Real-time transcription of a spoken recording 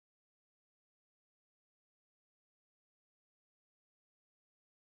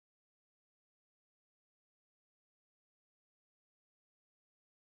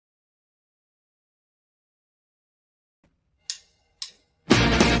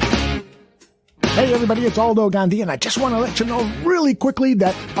Hey everybody, it's Aldo Gandhi, and I just want to let you know really quickly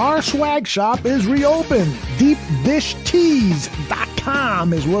that our swag shop is reopened.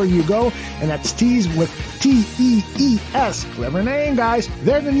 DeepDishTees.com is where you go, and that's tees with T-E-E-S. Clever name, guys.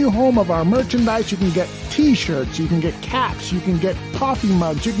 They're the new home of our merchandise. You can get t-shirts, you can get caps, you can get coffee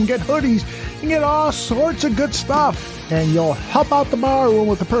mugs, you can get hoodies, you can get all sorts of good stuff, and you'll help out the bar room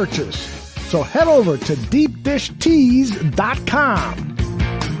with the purchase. So head over to DeepDishTees.com.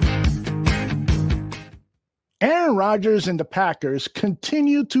 Aaron Rodgers and the Packers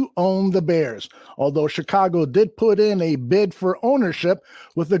continue to own the Bears, although Chicago did put in a bid for ownership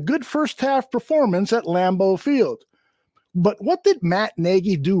with a good first-half performance at Lambeau Field. But what did Matt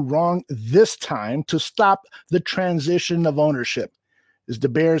Nagy do wrong this time to stop the transition of ownership? Is the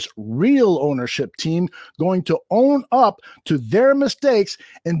Bears' real ownership team going to own up to their mistakes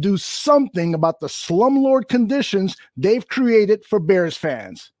and do something about the slumlord conditions they've created for Bears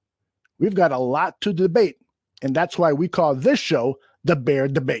fans? We've got a lot to debate. And that's why we call this show the Bear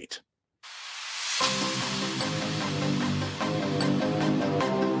Debate.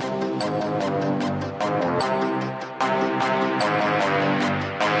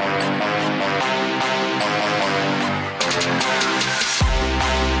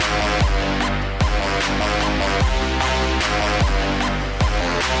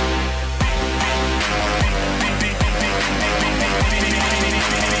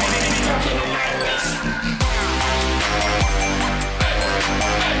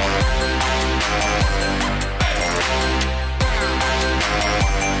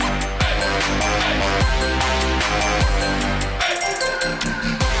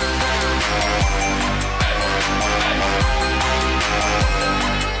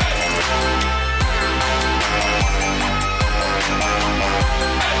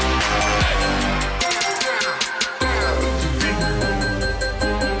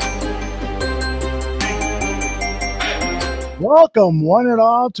 Welcome, one and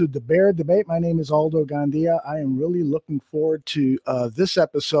all, to the Bear Debate. My name is Aldo Gandia. I am really looking forward to this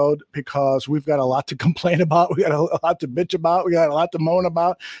episode because we've got a lot to complain about. We got a lot to bitch about. We got a lot to moan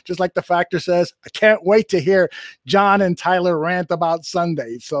about. Just like the Factor says, I can't wait to hear John and Tyler rant about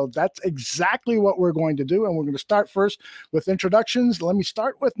Sunday. So that's exactly what we're going to do. And we're going to start first with introductions. Let me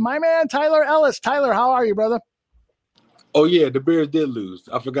start with my man, Tyler Ellis. Tyler, how are you, brother? Oh, yeah, the Bears did lose.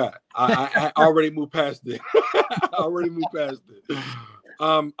 I forgot. I already moved past it.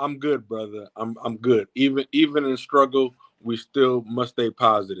 I'm good, brother. I'm good. Even in struggle, we still must stay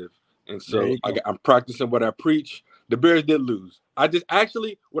positive. And so I'm practicing what I preach. The Bears did lose. I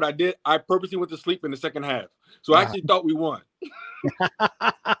purposely went to sleep in the second half. So I actually thought we won.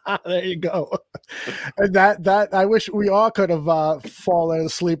 There you go. That I wish we all could have fallen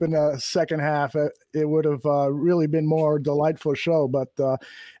asleep in the second half. It would have really been more delightful show, but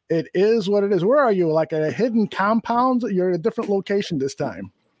it is what it is. Where are you? Like a hidden compound? You're at a different location this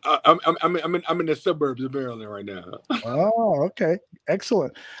time. I'm in the suburbs of Maryland right now. Oh, okay.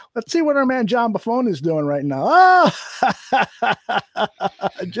 Excellent. Let's see what our man John Buffone is doing right now. Oh,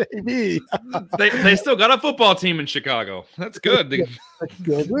 JB. They still got a football team in Chicago. That's good.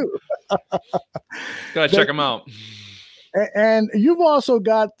 Gotta check them out. And you've also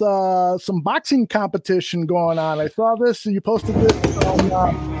got some boxing competition going on. I saw this. You posted this on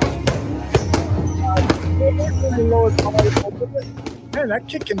man, that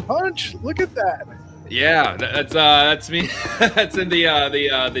kick and punch. Look at that. Yeah, that's me. That's in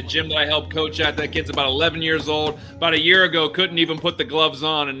the gym that I help coach at. That kid's about 11 years old. About a year ago, couldn't even put the gloves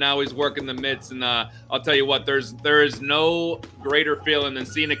on, and now he's working the mitts. And I'll tell you what, there is no greater feeling than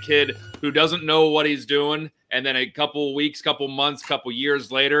seeing a kid who doesn't know what he's doing, and then a couple weeks, couple months, couple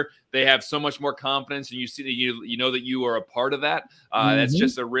years later, they have so much more confidence, and you see that you know that you are a part of that. That's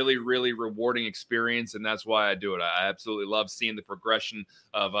just a really, really rewarding experience, and that's why I do it. I absolutely love seeing the progression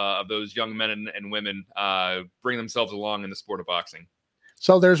of those young men and women bring themselves along in the sport of boxing.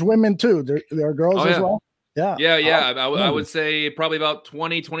 So there's women too. There are girls as well. Yeah. I would say probably about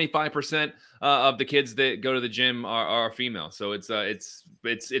 20-25% of the kids that go to the gym are female. So it's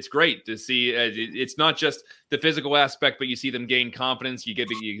great to see. It's not just the physical aspect, but you see them gain confidence.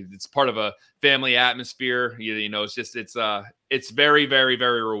 It's part of a family atmosphere. You know, it's very, very,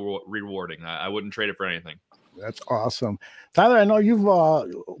 very rewarding. I wouldn't trade it for anything. That's awesome. Tyler, I know you've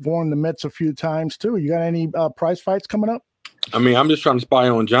worn the mitts a few times too. You got any prize fights coming up? I mean, I'm just trying to spy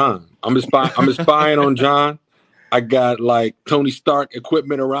on John. I'm spying on John. I got like Tony Stark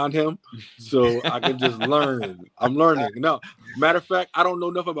equipment around him, so I can just learn. I'm learning. No, matter of fact, I don't know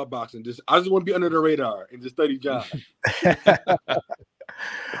enough about boxing. I just want to be under the radar and just study John.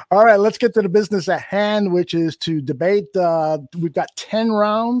 All right, let's get to the business at hand, which is to debate. We've got 10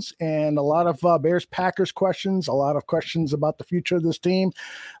 rounds and a lot of Bears-Packers questions, a lot of questions about the future of this team.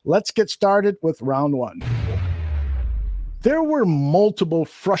 Let's get started with round one. There were multiple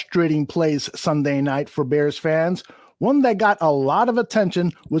frustrating plays Sunday night for Bears fans. One that got a lot of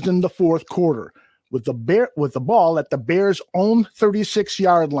attention was in the fourth quarter. With the ball at the Bears' own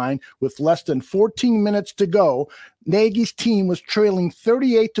 36-yard line with less than 14 minutes to go, Nagy's team was trailing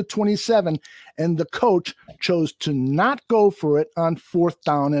 38-27, and the coach chose to not go for it on 4th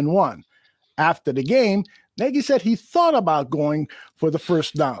down and 1. After the game, Nagy said he thought about going for the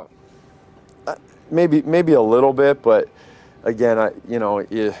first down. Maybe a little bit, but again,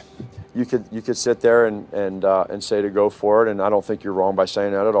 you could sit there and say to go for it, and I don't think you're wrong by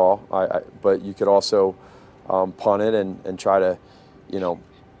saying that at all. But you could also punt it and try to,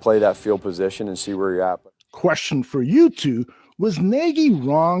 play that field position and see where you're at. Question for you two: was Nagy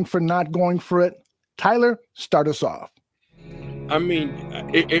wrong for not going for it? Tyler, start us off. I mean,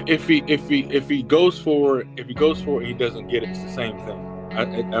 if he goes for it, he doesn't get it. It's the same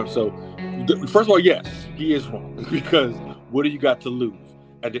thing. So, first of all, yes, he is wrong because what do you got to lose?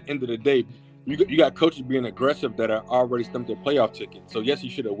 At the end of the day, you got coaches being aggressive that are already stumped their playoff ticket. So yes, you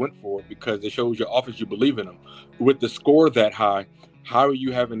should have went for it because it shows your offense you believe in them. With the score that high, how are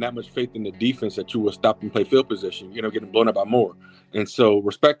you having that much faith in the defense that you will stop and play field position? Getting blown up by more. And so,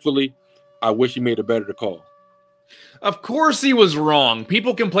 respectfully, I wish he made a better call. Of course he was wrong.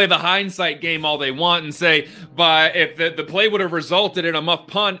 People can play the hindsight game all they want and say, but if the play would have resulted in a muff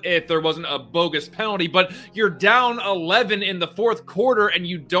punt if there wasn't a bogus penalty, but you're down 11 in the fourth quarter and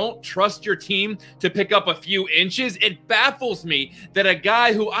you don't trust your team to pick up a few inches. It baffles me that a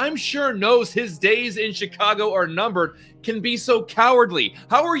guy who I'm sure knows his days in Chicago are numbered can be so cowardly.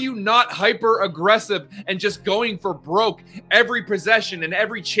 How are you not hyper aggressive and just going for broke every possession and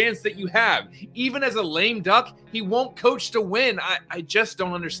every chance that you have? Even as a lame duck, he won't coach to win. I just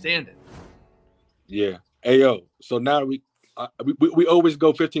don't understand it. Yeah. Hey, yo. So now we always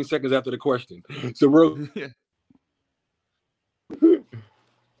go 15 seconds after the question. So we're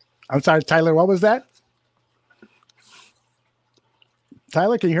I'm sorry, Tyler, what was that?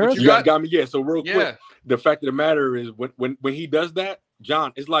 Tyler, can you hear us? You guys got me? Yeah. So real quick. The fact of the matter is when he does that,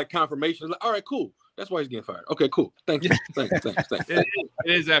 John, it's like confirmation. It's like, all right, cool. That's why he's getting fired. Okay, cool. Thanks. It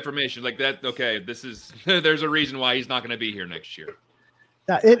is affirmation like that. Okay, there's a reason why he's not going to be here next year.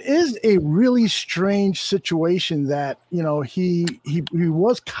 Now, it is a really strange situation that, he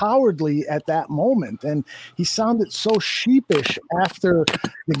was cowardly at that moment, and he sounded so sheepish after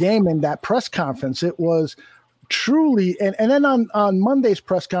the game in that press conference. It was truly, and then on Monday's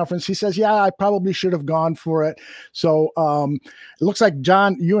press conference, he says, yeah, I probably should have gone for it. So it looks like,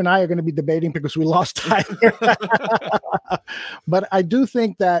 John, you and I are going to be debating because we lost Tyler. But I do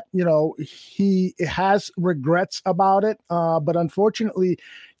think that, he has regrets about it. But unfortunately,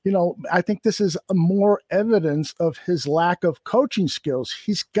 I think this is more evidence of his lack of coaching skills.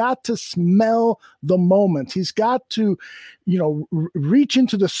 He's got to smell the moment. He's got to, reach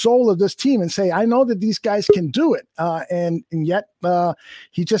into the soul of this team and say, I know that these guys can do it. And yet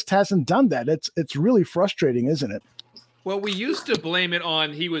he just hasn't done that. It's really frustrating, isn't it? Well, we used to blame it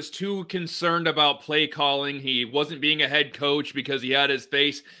on he was too concerned about play calling. He wasn't being a head coach because he had his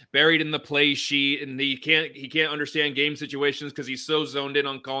face buried in the play sheet, and he can't understand game situations because he's so zoned in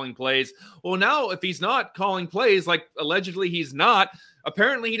on calling plays. Well, now if he's not calling plays, like allegedly he's not,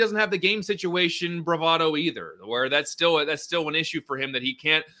 apparently he doesn't have the game situation bravado either, where that's still an issue for him, that he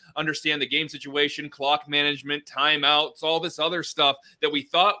can't understand the game situation, clock management, timeouts, all this other stuff that we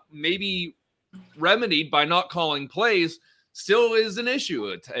thought maybe remedied by not calling plays still is an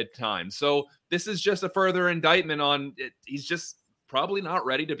issue at times. So this is just a further indictment on it. He's just probably not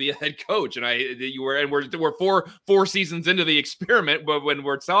ready to be a head coach. And we're four seasons into the experiment, but when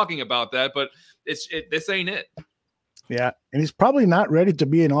we're talking about that, but this ain't it. Yeah, and he's probably not ready to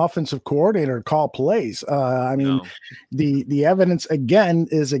be an offensive coordinator and call plays. No. The evidence again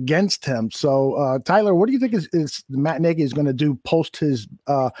is against him. So, Tyler, what do you think is Matt Nagy is going to do post his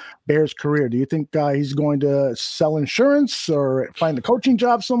Bears career? Do you think he's going to sell insurance or find a coaching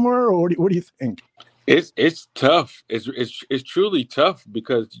job somewhere, or what do you think? It's tough. It's truly tough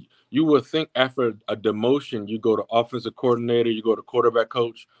because you would think after a demotion you go to offensive coordinator, you go to quarterback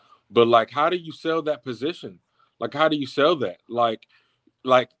coach, but like, how do you sell that position? Like, how do you sell that? Like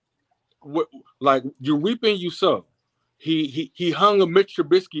you reap and you sow. He hung a Mitch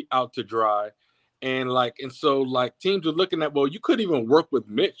Trubisky out to dry, and so teams are looking at, well, you couldn't even work with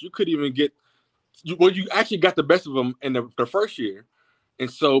Mitch. You couldn't even you actually got the best of him in the first year, And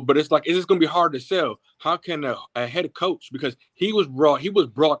so, but it's like, it's just going to be hard to sell. How can a head coach, because he was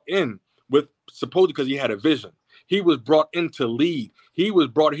brought in with supposedly because he had a vision. He was brought in to lead. He was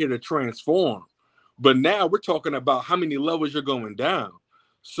brought here to transform. But now we're talking about how many levels you're going down.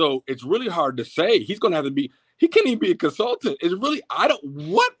 So it's really hard to say. He's going to have to be, he can't even be a consultant. It's really,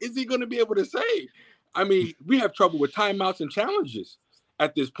 what is he going to be able to say? I mean, we have trouble with timeouts and challenges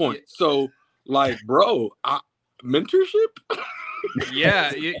at this point. So, like, bro, mentorship?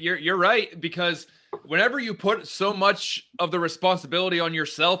 Yeah, you're right, because whenever you put so much of the responsibility on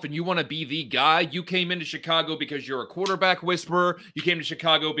yourself and you want to be the guy, you came into Chicago because you're a quarterback whisperer. You came to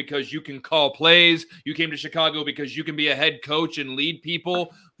Chicago because you can call plays. You came to Chicago because you can be a head coach and lead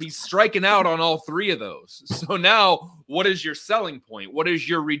people. He's striking out on all three of those. So now what is your selling point? What is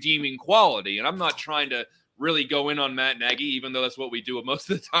your redeeming quality? And I'm not trying to really go in on Matt Nagy, even though that's what we do most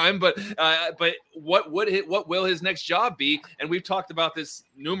of the time. But what will his next job be? And we've talked about this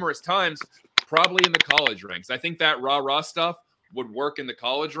numerous times. Probably in the college ranks. I think that rah-rah stuff would work in the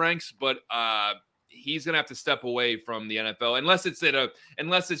college ranks, but he's going to have to step away from the NFL unless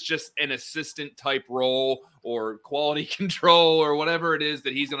it's just an assistant type role or quality control or whatever it is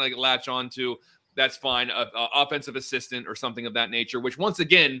that he's going to latch on to. That's fine. Offensive assistant or something of that nature, which once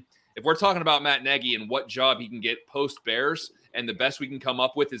again, if we're talking about Matt Nagy and what job he can get post Bears, and the best we can come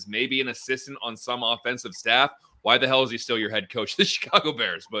up with is maybe an assistant on some offensive staff, why the hell is he still your head coach, the Chicago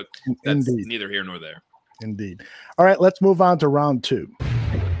Bears? But that's neither here nor there. Indeed. All right, let's move on to round 2.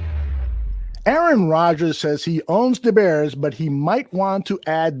 Aaron Rodgers says he owns the Bears, but he might want to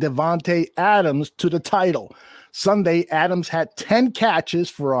add Davante Adams to the title. Sunday, Adams had 10 catches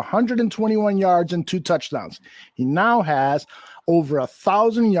for 121 yards and 2 touchdowns. He now has over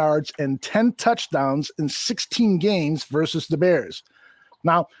 1,000 yards and 10 touchdowns in 16 games versus the Bears.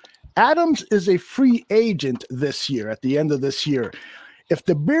 Now, Adams is a free agent this year, at the end of this year. If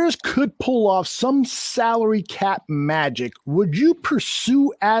the Bears could pull off some salary cap magic, would you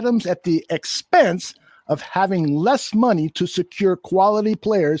pursue Adams at the expense of having less money to secure quality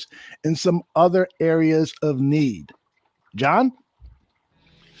players in some other areas of need? John?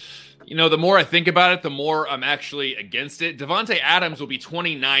 You know, the more I think about it, the more I'm actually against it. Davante Adams will be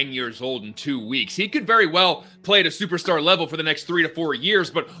 29 years old in 2 weeks. He could very well play at a superstar level for the next 3 to 4 years,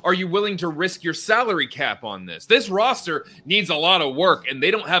 but are you willing to risk your salary cap on this? This roster needs a lot of work, and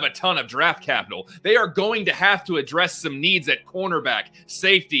they don't have a ton of draft capital. They are going to have to address some needs at cornerback,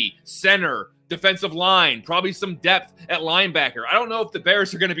 safety, center, defensive line, probably some depth at linebacker. I don't know if the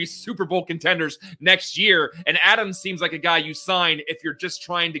Bears are going to be Super Bowl contenders next year, and Adams seems like a guy you sign if you're just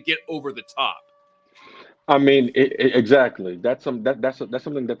trying to get over the top. I mean, exactly. That's something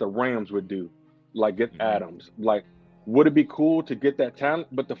that the Rams would do, like get Adams. Like, would it be cool to get that talent?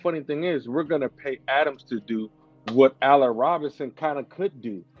 But the funny thing is, we're going to pay Adams to do what Allen Robinson kind of could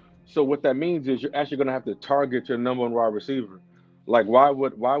do. So what that means is you're actually going to have to target your number one wide receiver. Like, why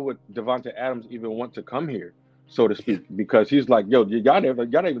would Davante Adams even want to come here, so to speak? Because he's like, yo, you gotta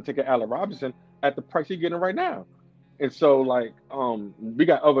even take an Allen Robinson at the price he's getting right now. And so, like, we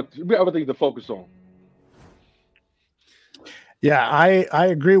got other things to focus on. Yeah, I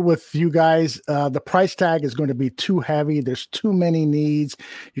agree with you guys. The price tag is going to be too heavy. There's too many needs.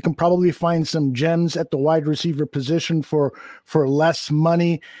 You can probably find some gems at the wide receiver position for less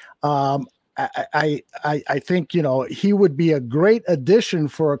money. I think, you know, he would be a great addition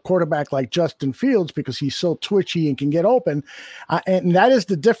for a quarterback like Justin Fields because he's so twitchy and can get open. And that is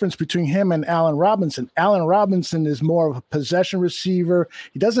the difference between him and Allen Robinson. Allen Robinson is more of a possession receiver.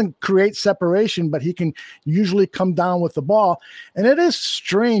 He doesn't create separation, but he can usually come down with the ball. And it is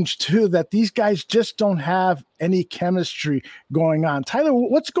strange, too, that these guys just don't have any chemistry going on. Tyler,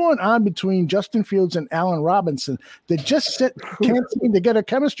 what's going on between Justin Fields and Allen Robinson? They just can't seem to get a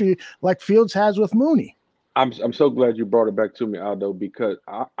chemistry like Fields has with Mooney. I'm so glad you brought it back to me, Aldo, because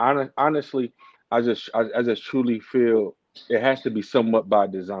honestly, I just truly feel it has to be somewhat by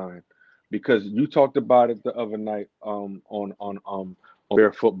design, because you talked about it the other night on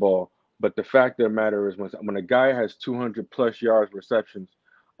Bear Football. But the fact of the matter is, when a guy has 200 plus yards receptions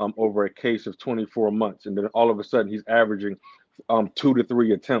over a case of 24 months, and then all of a sudden he's averaging 2 to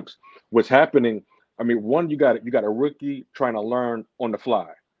 3 attempts, what's happening? I mean, one, you got a rookie trying to learn on the fly.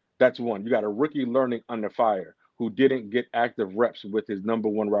 That's one. You got a rookie learning under fire who didn't get active reps with his number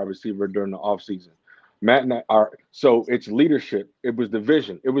one wide receiver during the offseason. So it's leadership. It was the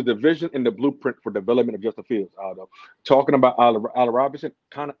vision. It was the vision and the blueprint for development of Justin Fields, Aldo. Talking about Allen Robinson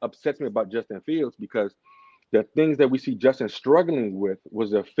kind of upsets me about Justin Fields, because the things that we see Justin struggling with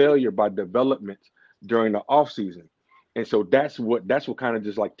was a failure by development during the offseason. And so that's what kind of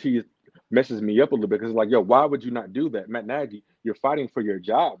just like messes me up a little bit, because it's like, yo, why would you not do that? Matt Nagy, you're fighting for your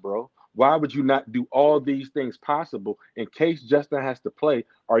job, bro. Why would you not do all these things possible in case Justin has to play?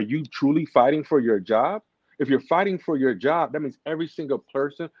 Are you truly fighting for your job? If you're fighting for your job, that means every single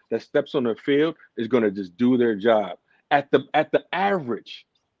person that steps on the field is going to just do their job at the average.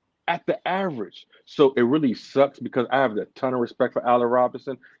 At the average. So it really sucks, because I have a ton of respect for Allen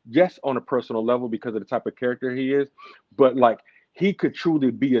Robinson. Yes, on a personal level, because of the type of character he is, but like, he could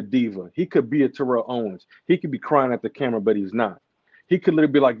truly be a diva. He could be a Terrell Owens. He could be crying at the camera, but he's not. He could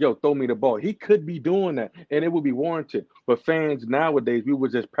literally be like, yo, throw me the ball. He could be doing that, and it would be warranted. But fans nowadays, we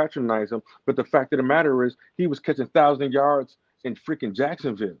would just patronize him. But the fact of the matter is, he was catching 1,000 yards in freaking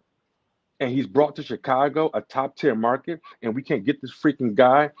Jacksonville. And he's brought to Chicago, a top-tier market, and we can't get this freaking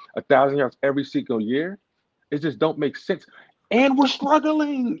guy 1,000 yards every single year. It just don't make sense. And we're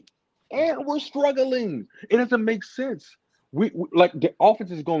struggling. It doesn't make sense. We like, the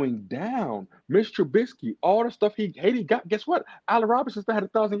offense is going down. Mitch Trubisky, all the stuff he got. Guess what? Allen Robinson still had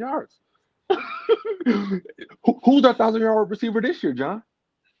 1,000 yards. Who's our 1,000-yard receiver this year, John?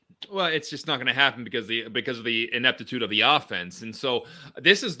 Well, it's just not going to happen because of the ineptitude of the offense. And so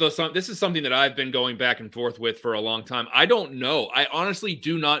this is something that I've been going back and forth with for a long time. I don't know. I honestly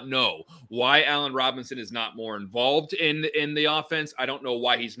do not know why Allen Robinson is not more involved in the offense. I don't know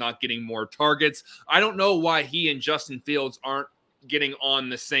why he's not getting more targets. I don't know why he and Justin Fields aren't getting on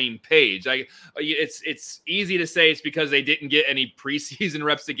the same page. It's easy to say it's because they didn't get any preseason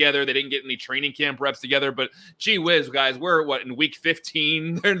reps together. They didn't get any training camp reps together, but gee whiz, guys, we're in week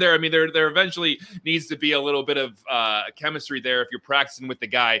 15. They're I mean, there eventually needs to be a little bit of chemistry there if you're practicing with the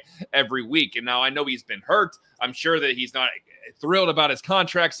guy every week. And now I know he's been hurt. I'm sure that he's not thrilled about his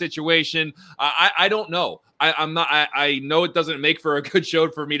contract situation. I don't know. I'm not. I know it doesn't make for a good show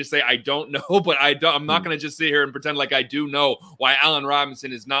for me to say I don't know, but I'm not going to just sit here and pretend like I do know why Allen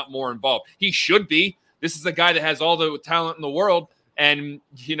Robinson is not more involved. He should be. This is a guy that has all the talent in the world, and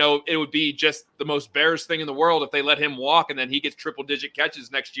it would be just the most Bears thing in the world if they let him walk and then he gets triple-digit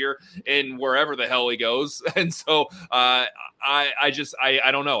catches next year in wherever the hell he goes. And so I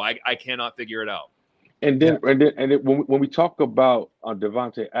don't know. I cannot figure it out. And then when we talk about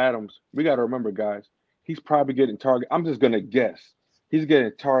Davante Adams, we got to remember, guys, he's probably getting targeted. I'm just going to guess. He's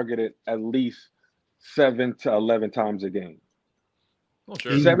getting targeted at least 7 to 11 times a game. Well,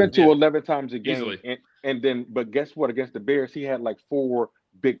 sure. 7 to 11 times a game. Easily. And then, but guess what? Against the Bears, he had like 4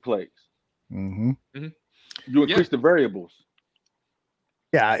 big plays. Mm-hmm. Mm-hmm. You increase the variables.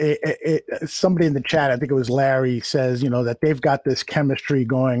 Yeah, somebody in the chat, I think it was Larry, says, that they've got this chemistry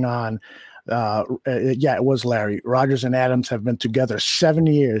going on. Yeah, it was Larry. Rodgers and Adams have been together 7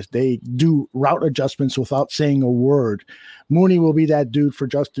 years. They do route adjustments without saying a word. Mooney will be that dude for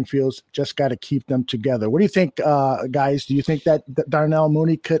Justin Fields. Just got to keep them together. What do you think, guys? Do you think that Darnell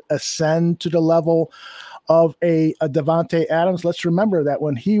Mooney could ascend to the level of a Davante Adams? Let's remember that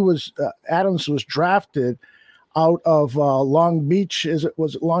when Adams was drafted out of Long Beach,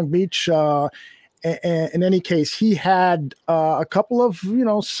 was it Long Beach? In any case, he had a couple of,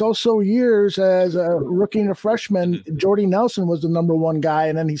 so-so years as a rookie and a freshman. Jordy Nelson was the number one guy,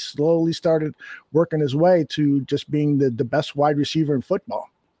 and then he slowly started working his way to just being the best wide receiver in football.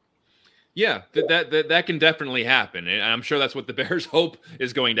 Yeah, that can definitely happen, and I'm sure that's what the Bears hope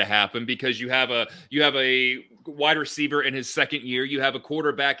is going to happen, because you have a wide receiver in his second year, you have a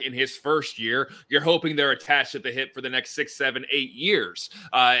quarterback in his first year. You're hoping they're attached at the hip for the next 6, 7, 8 years,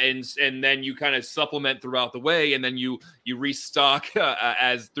 and then you kind of supplement throughout the way, and then you restock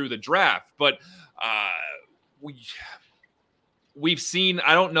as through the draft. But we've seen.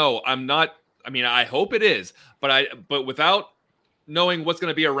 I don't know. I hope it is, but without knowing what's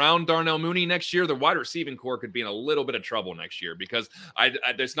going to be around Darnell Mooney next year, the wide receiving core could be in a little bit of trouble next year, because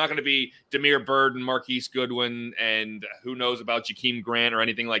there's not going to be Damiere Byrd and Marquise Goodwin and who knows about Jakeem Grant or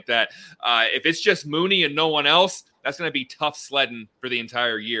anything like that. If it's just Mooney and no one else, that's going to be tough sledding for the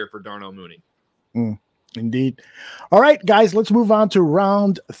entire year for Darnell Mooney. Indeed. All right, guys, let's move on to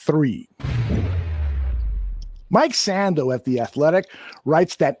round 3. Mike Sando at The Athletic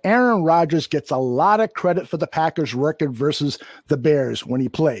writes that Aaron Rodgers gets a lot of credit for the Packers' record versus the Bears when he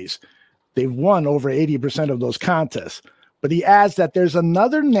plays. They've won over 80% of those contests. But he adds that there's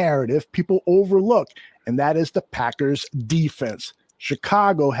another narrative people overlook, and that is the Packers' defense.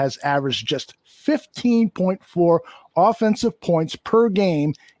 Chicago has averaged just 15.4 offensive points per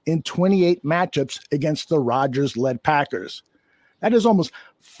game in 28 matchups against the Rodgers-led Packers. That is almost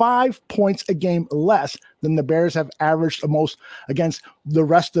 5 points a game less than the Bears have averaged the most against the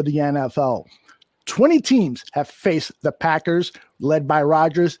rest of the NFL. 20 teams have faced the Packers, led by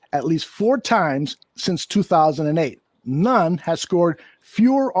Rodgers, at least 4 times since 2008. none has scored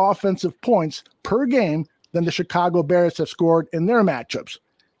fewer offensive points per game than the Chicago Bears have scored in their matchups.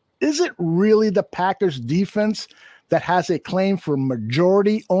 Is it really the Packers defense that has a claim for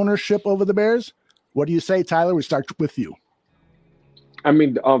majority ownership over the Bears? What do you say, Tyler? We start with you. I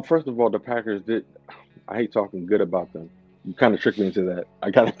mean, first of all, the Packers did. I hate talking good about them. You kind of tricked me into that. I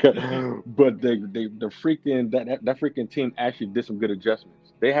gotta cut, but the freaking that freaking team actually did some good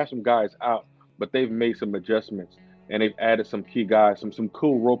adjustments. They have some guys out, but they've made some adjustments and they've added some key guys, some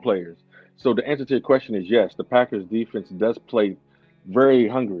cool role players. So the answer to your question is yes. The Packers defense does play very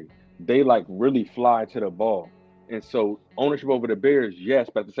hungry. They like really fly to the ball. And so ownership over the Bears, yes,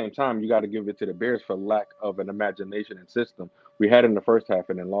 but at the same time, you got to give it to the Bears for lack of an imagination and system. We had it in the first half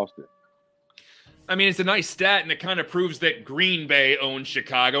and then lost it. I mean, it's a nice stat, and it kind of proves that Green Bay owns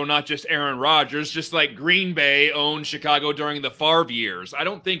Chicago, not just Aaron Rodgers, just like Green Bay owned Chicago during the Favre years. I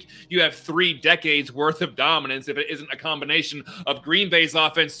don't think you have 3 decades worth of dominance if it isn't a combination of Green Bay's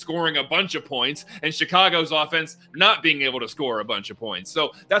offense scoring a bunch of points and Chicago's offense not being able to score a bunch of points.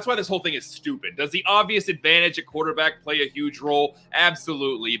 So that's why this whole thing is stupid. Does the obvious advantage at quarterback play a huge role?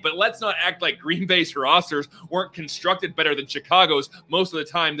 Absolutely. But let's not act like Green Bay's rosters weren't constructed better than Chicago's most of the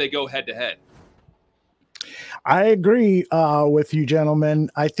time they go head-to-head. I agree with you,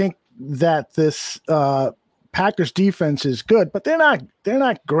 gentlemen. I think that this Packers defense is good, but they're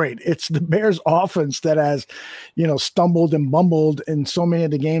not great. It's the Bears offense that has, stumbled and bumbled in so many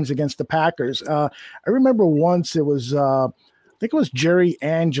of the games against the Packers. I remember once it was, I think it was Jerry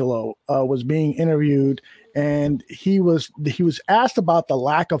Angelo was being interviewed, and he was asked about the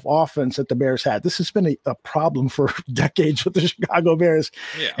lack of offense that the Bears had. This has been a problem for decades with the Chicago Bears.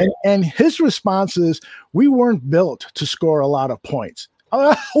 Yeah. And his response is, we weren't built to score a lot of points.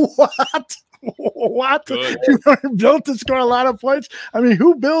 What? What? You weren't built to score a lot of points? I mean,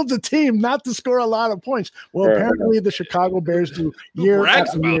 who builds a team not to score a lot of points? Well, apparently the Chicago Bears do year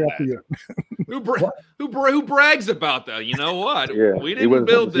after year after year. Who brags about that? You know what? Yeah. We didn't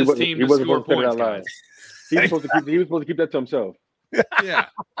build this team to score points, guys. He was supposed to keep that to himself. Yeah.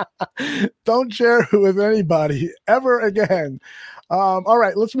 Don't share it with anybody ever again. All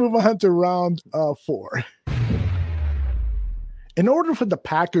right, let's move on to round 4. In order for the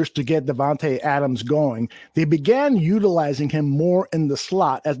Packers to get Davante Adams going, they began utilizing him more in the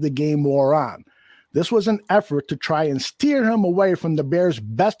slot as the game wore on. This was an effort to try and steer him away from the Bears'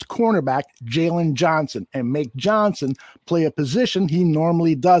 best cornerback, Jalen Johnson, and make Johnson play a position he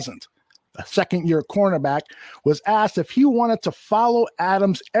normally doesn't. A second-year cornerback was asked if he wanted to follow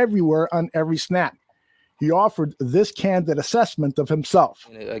Adams everywhere on every snap. He offered this candid assessment of himself.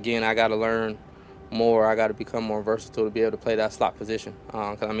 Again, I got to learn more. I got to become more versatile to be able to play that slot position.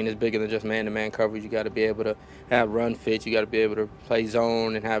 Because, it's bigger than just man-to-man coverage. You got to be able to have run fits. You got to be able to play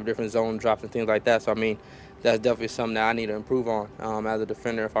zone and have different zone drops and things like that. So, that's definitely something that I need to improve on as a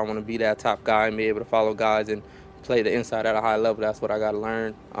defender if I want to be that top guy and be able to follow guys and play the inside at a high level. That's what I got to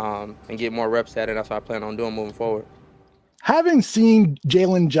learn and get more reps at it. That's what I plan on doing moving forward. Having seen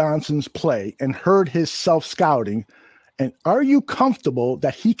Jalen Johnson's play and heard his self-scouting, and are you comfortable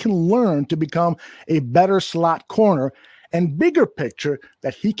that he can learn to become a better slot corner, and bigger picture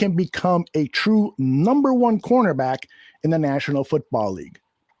that he can become a true number 1 cornerback in the National Football League?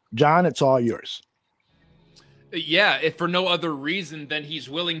 John, it's all yours. Yeah, if for no other reason than he's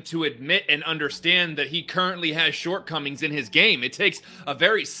willing to admit and understand that he currently has shortcomings in his game. It takes a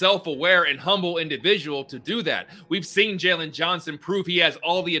very self-aware and humble individual to do that. We've seen Jalen Johnson prove he has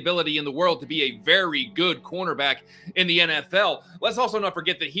all the ability in the world to be a very good cornerback in the NFL. Let's also not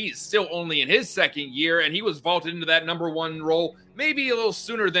forget that he's still only in his second year, and he was vaulted into that number 1 role maybe a little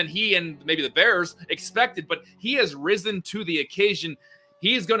sooner than he and maybe the Bears expected, but he has risen to the occasion.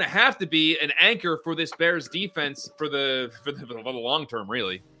 He is going to have to be an anchor for this Bears defense for the long term,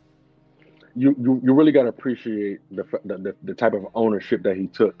 really. You really got to appreciate the type of ownership that he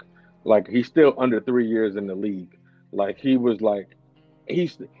took. Like, he's still under 3 years in the league. Like, he did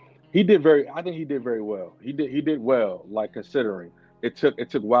very well. He did well. Like, considering it took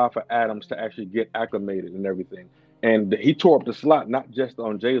a while for Adams to actually get acclimated and everything, and he tore up the slot not just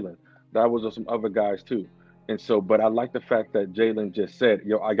on Jalen. That was on some other guys too. And so, but I like the fact that Jalen just said,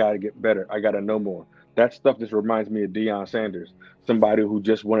 I got to get better. I got to know more. That stuff just reminds me of Deion Sanders, somebody who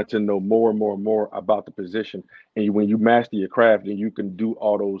just wanted to know more and more and more about the position. And when you master your craft, then you can do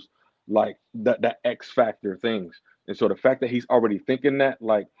all those, like, that X factor things. And so the fact that he's already thinking that,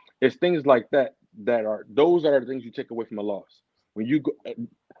 like, it's things like that those are the things you take away from a loss. When you go,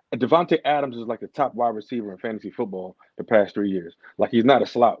 Davante Adams is like the top wide receiver in fantasy football the past 3 years. Like, he's not a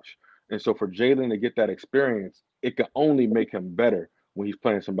slouch. And so for Jalen to get that experience, it can only make him better when he's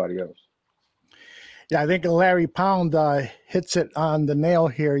playing somebody else. Yeah, I think Larry Pound hits it on the nail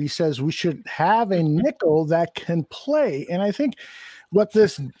here. He says we should have a nickel that can play. And I think what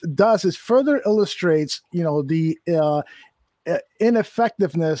this does is further illustrates, the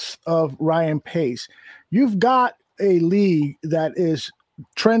ineffectiveness of Ryan Pace. You've got a league that is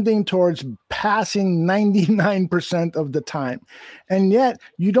trending towards passing 99% of the time. And yet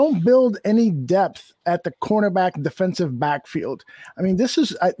you don't build any depth at the cornerback defensive backfield. I mean, this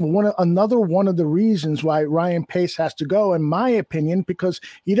is another one of the reasons why Ryan Pace has to go, in my opinion, because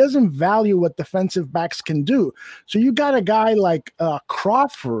he doesn't value what defensive backs can do. So you got a guy like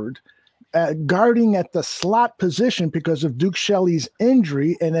Crawford guarding at the slot position because of Duke Shelley's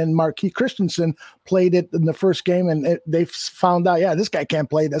injury, and then Marquis Christensen played it in the first game, and they found out, this guy can't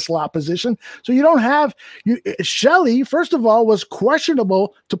play the slot position. So you don't have Shelley, first of all, was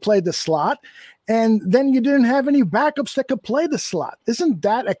questionable to play the slot, and then you didn't have any backups that could play the slot. Isn't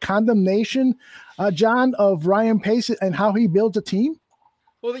that a condemnation, John, of Ryan Pace and how he builds a team?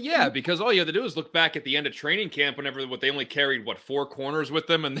 Well, yeah, because all you have to do is look back at the end of training camp whenever they only carried, 4 corners with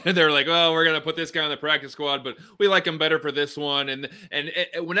them, and they're like, oh, we're going to put this guy on the practice squad, but we like him better for this one. And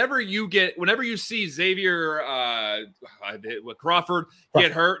whenever you see Xavier Crawford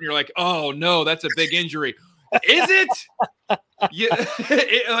get hurt, and you're like, oh, no, that's a big injury. Is it? Yeah,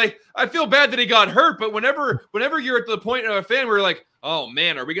 I feel bad that he got hurt, but whenever you're at the point of a fan where you're like, oh,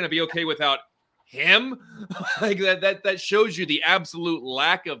 man, are we going to be okay without him? Like that shows you the absolute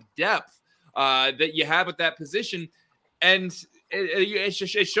lack of depth that you have at that position. And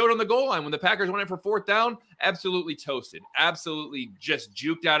it showed on the goal line when the Packers went in for 4th down. Absolutely toasted, absolutely just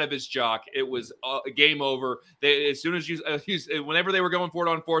juked out of his jock. It was game over. As soon as whenever they were going for it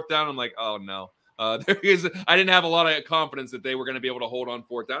on 4th down, I'm like, oh no. I didn't have a lot of confidence that they were going to be able to hold on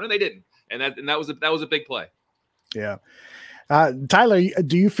 4th down, and they didn't. And that was a big play. Yeah. Tyler,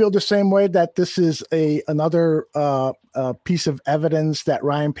 do you feel the same way that this is another piece of evidence that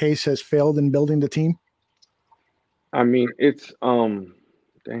Ryan Pace has failed in building the team? I mean, it's damn,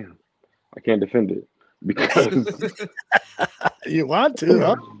 I can't defend it because you want to,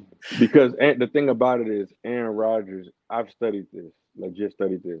 huh? Because the thing about it is, Aaron Rodgers, I've studied this, legit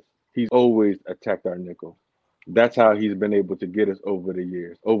studied this. He's always attacked our nickel. That's how he's been able to get us over the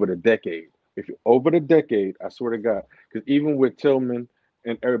years, over the decade. Over the decade, I swear to God, because even with Tillman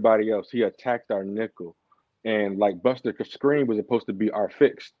and everybody else, he attacked our nickel. And like Buster Skrine was supposed to be our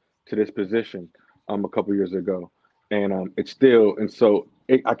fix to this position a couple years ago. And it's still, and so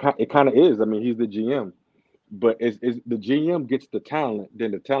it kind of is. I mean, he's the GM, but is the GM gets the talent,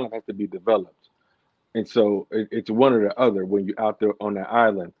 then the talent has to be developed. And so it's one or the other when you're out there on that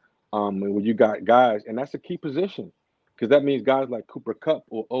island. And when you got guys, and that's a key position. Because that means guys like Cooper Kupp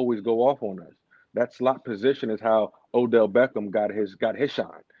will always go off on us. That slot position is how Odell Beckham got his shine.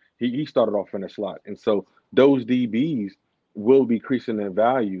 He started off in the slot. And so those DBs will be increasing in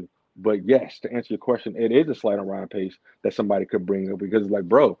value. But yes, to answer your question, it is a slight on Ryan Pace that somebody could bring up, because it's like,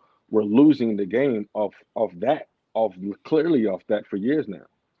 bro, we're losing the game clearly off that for years now.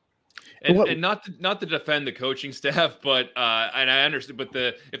 And not to defend the coaching staff, but and I understand, but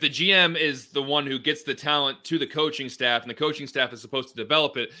if the GM is the one who gets the talent to the coaching staff, and the coaching staff is supposed to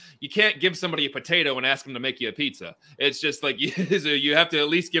develop it, you can't give somebody a potato and ask them to make you a pizza. It's just like you have to at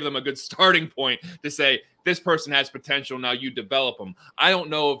least give them a good starting point to say, this person has potential, now you develop them. I don't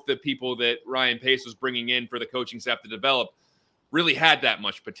know if the people that Ryan Pace was bringing in for the coaching staff to develop really had that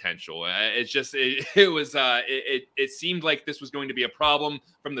much potential. It's just it seemed like this was going to be a problem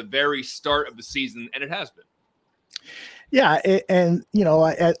from the very start of the season, and it has been. Yeah, and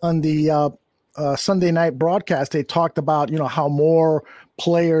on the Sunday night broadcast, they talked about how more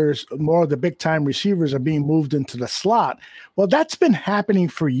of the big time receivers are being moved into the slot. Well, that's been happening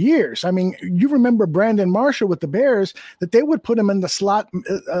for years. I mean, you remember Brandon Marshall with the Bears, that they would put him in the slot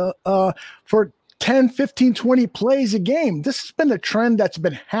for 10, 15, 20 plays a game. This has been a trend that's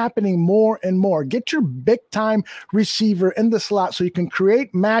been happening more and more. Get your big-time receiver in the slot so you can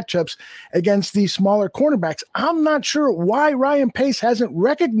create matchups against these smaller cornerbacks. I'm not sure why Ryan Pace hasn't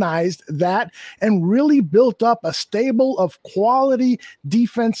recognized that and really built up a stable of quality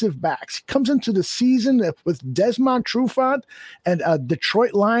defensive backs. He comes into the season with Desmond Trufant and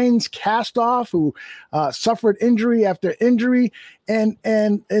Detroit Lions cast-off, who suffered injury after injury, and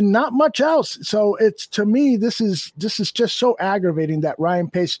not much else. So it's, to me, this is just so aggravating that Ryan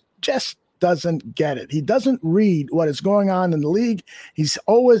Pace just doesn't get it. He doesn't read what is going on in the league. He's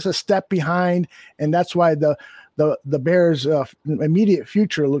always a step behind, and that's why the Bears' immediate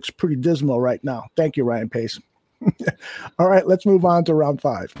future looks pretty dismal right now. Thank you, Ryan Pace. All right, let's move on to round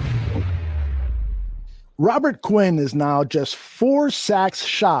 5. Robert Quinn is now just 4 sacks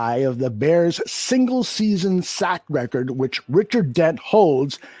shy of the Bears' single-season sack record, which Richard Dent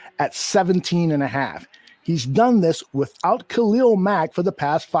holds at 17.5. He's done this without Khalil Mack for the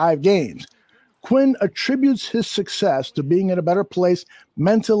past 5 games. Quinn attributes his success to being in a better place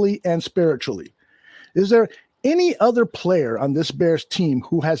mentally and spiritually. Is there any other player on this Bears team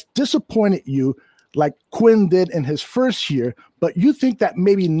who has disappointed you like Quinn did in his first year, but you think that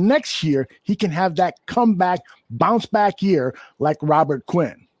maybe next year he can have that comeback, bounce back year like Robert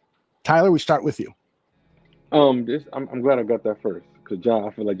Quinn? Tyler, we start with you. I'm glad I got that first, because John,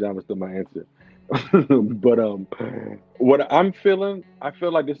 I feel like John was still my answer. But what I'm feeling, I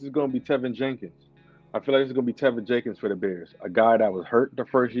feel like this is going to be Tevin Jenkins. I feel like this is going to be Tevin Jenkins for the Bears, a guy that was hurt the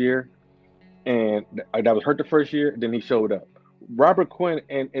first year, then he showed up. Robert Quinn,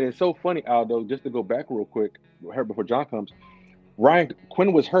 and it's so funny, Aldo, just to go back real quick, before John comes, Ryan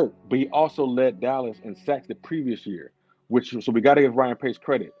Quinn was hurt, but he also led Dallas in sacks the previous year, so we got to give Ryan Pace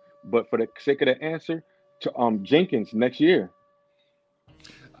credit. But for the sake of the answer, to Jenkins next year.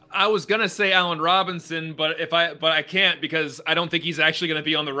 I was gonna say Allen Robinson, but I can't, because I don't think he's actually gonna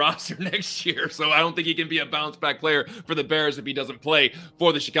be on the roster next year. So I don't think he can be a bounce back player for the Bears if he doesn't play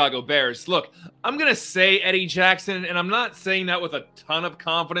for the Chicago Bears. Look, I'm gonna say Eddie Jackson, and I'm not saying that with a ton of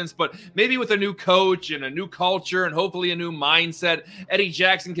confidence, but maybe with a new coach and a new culture and hopefully a new mindset, Eddie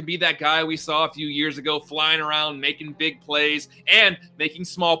Jackson can be that guy we saw a few years ago, flying around, making big plays and making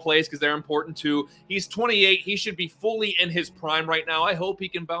small plays because they're important too. He's 28. He should be fully in his prime right now. I hope he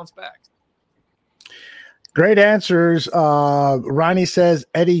can bounce back. Great answers. Ronnie says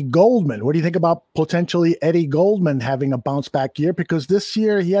Eddie Goldman. What do you think about potentially Eddie Goldman having a bounce back year? Because this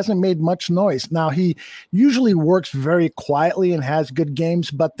year he hasn't made much noise. Now, he usually works very quietly and has good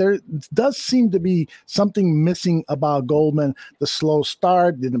games, but there does seem to be something missing about Goldman. The slow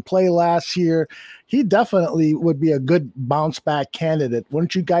start, didn't play last year. He definitely would be a good bounce back candidate.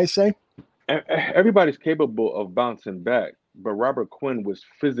 Wouldn't you guys say? Everybody's capable of bouncing back, but Robert Quinn was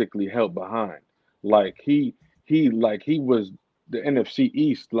physically held behind. Like he was the NFC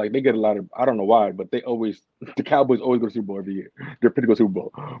East. Like, they get a lot of, I don't know why, but the Cowboys always go to Super Bowl every year. They're pretty good Super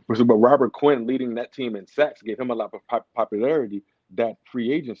Bowl. But Robert Quinn leading that team in sacks gave him a lot of popularity that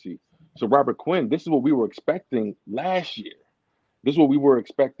free agency. So Robert Quinn, this is what we were expecting last year. This is what we were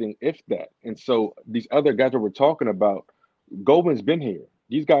expecting, if that. And so these other guys that we're talking about, Goldman's been here.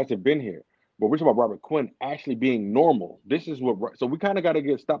 These guys have been here. But we're talking about Robert Quinn actually being normal. This is what. So we kind of got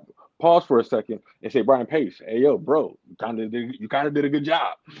to pause for a second and say, Brian Pace, hey yo, bro, you kind of did a good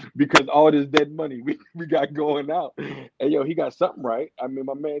job, because all this dead money we got going out. Hey yo, he got something right. I mean,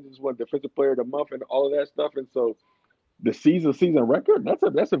 my man just won Defensive Player of the Month and all of that stuff. And so the season record,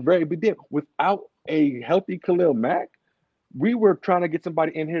 that's a very big deal. Without a healthy Khalil Mack, we were trying to get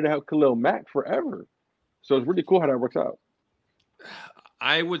somebody in here to help Khalil Mack forever. So it's really cool how that works out.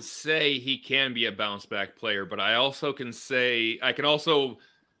 I would say he can be a bounce back player, but I also can say I can also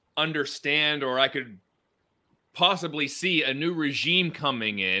understand, or I could possibly see a new regime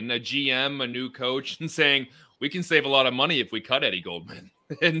coming in, a GM, a new coach, and saying we can save a lot of money if we cut Eddie Goldman.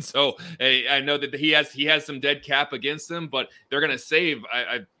 And so I know that he has some dead cap against him, but they're going to save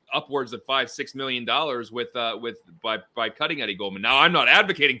upwards of $5-6 million by cutting Eddie Goldman. Now, I'm not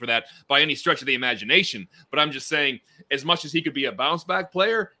advocating for that by any stretch of the imagination, but I'm just saying, as much as he could be a bounce back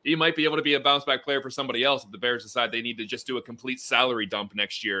player, he might be able to be a bounce back player for somebody else if the Bears decide they need to just do a complete salary dump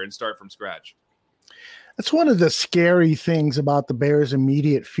next year and start from scratch. That's one of the scary things about the Bears'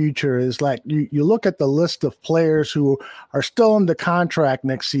 immediate future is, like, you look at the list of players who are still under contract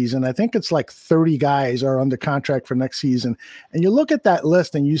next season. I think it's like 30 guys are under contract for next season. And you look at that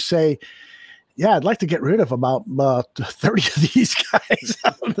list and you say, yeah, I'd like to get rid of about 30 of these guys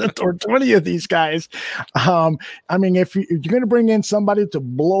or 20 of these guys. I mean, if you're going to bring in somebody to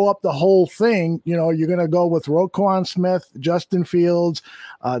blow up the whole thing, you're going to go with Roquan Smith, Justin Fields,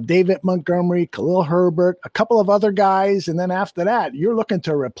 David Montgomery, Khalil Herbert, a couple of other guys. And then after that, you're looking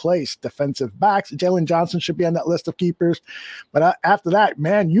to replace defensive backs. Jalen Johnson should be on that list of keepers. But after that,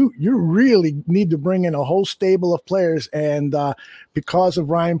 man, you really need to bring in a whole stable of players. And because of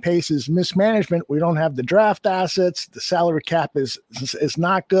Ryan Pace's mismanagement, we don't have the draft assets. The salary cap is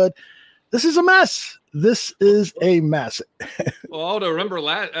not good. This is a mess. This is a mess. Well, Aldo, remember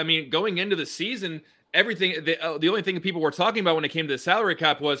going into the season, everything, the only thing that people were talking about when it came to the salary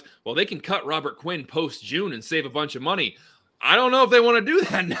cap was, well, they can cut Robert Quinn post-June and save a bunch of money. I don't know if they want to do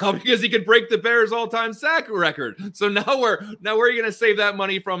that now, because he could break the Bears' all-time sack record. So now where are you going to save that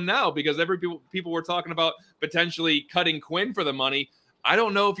money from now? Because people were talking about potentially cutting Quinn for the money. I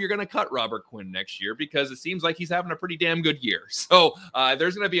don't know if you're going to cut Robert Quinn next year because it seems like he's having a pretty damn good year. So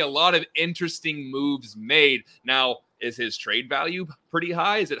there's going to be a lot of interesting moves made. Now, is his trade value pretty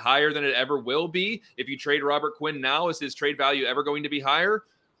high? Is it higher than it ever will be? If you trade Robert Quinn now, is his trade value ever going to be higher?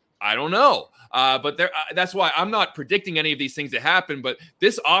 I don't know. But that's why I'm not predicting any of these things to happen. But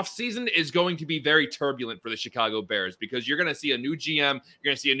this offseason is going to be very turbulent for the Chicago Bears because you're going to see a new GM, you're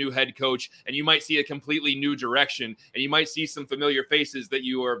going to see a new head coach, and you might see a completely new direction. And you might see some familiar faces that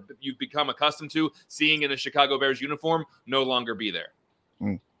you've become accustomed to seeing in a Chicago Bears uniform no longer be there.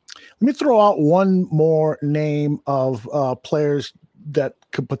 Let me throw out one more name of players that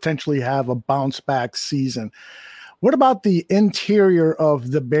could potentially have a bounce back season. What about the interior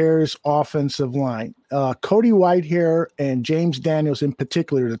of the Bears offensive line? Cody Whitehair and James Daniels in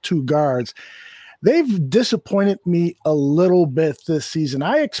particular, the two guards, they've disappointed me a little bit this season.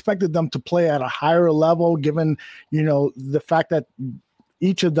 I expected them to play at a higher level given, the fact that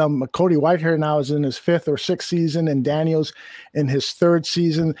each of them, Cody Whitehair now is in his 5th or 6th season and Daniels in his 3rd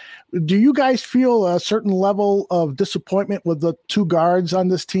season. Do you guys feel a certain level of disappointment with the two guards on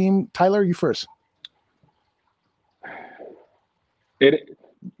this team? Tyler, you first.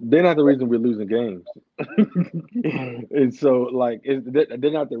 They're not the reason we're losing games. And so,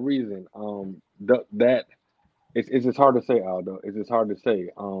 they're not the reason. It's just hard to say, Aldo. It's just hard to say.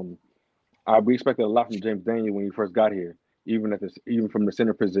 We expected a lot from James Daniels when he first got here, even from the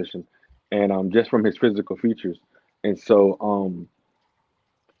center position, and just from his physical features. And so,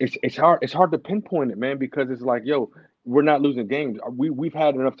 it's hard to pinpoint it, man, because it's like, yo, we're not losing games. We've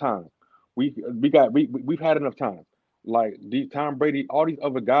had enough time. We've had enough time. Like Tom Brady, all these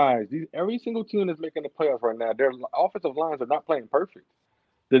other guys, every single team that's making the playoffs right now, their offensive lines are not playing perfect.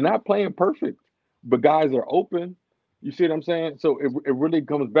 They're not playing perfect, but guys are open. You see what I'm saying? So it really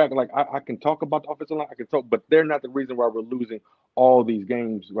comes back. Like I can talk about the offensive line, but they're not the reason why we're losing all these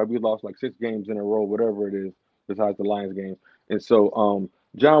games. Right? We lost like 6 games in a row, whatever it is, besides the Lions game. And so,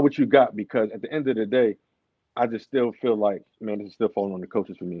 John, what you got? Because at the end of the day, I just still feel like, man, this is still falling on the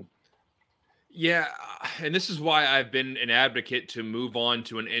coaches for me. Yeah, and this is why I've been an advocate to move on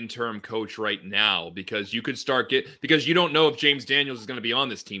to an interim coach right now, because you could because you don't know if James Daniels is going to be on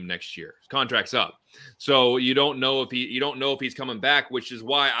this team next year. His contract's up. So you don't know if he's coming back, which is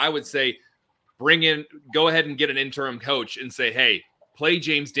why I would say go ahead and get an interim coach and say, hey, play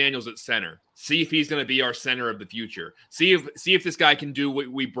James Daniels at center. See if he's going to be our center of the future. See if this guy can do what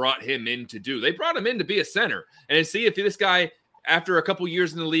we brought him in to do. They brought him in to be a center, and see if this guy, after a couple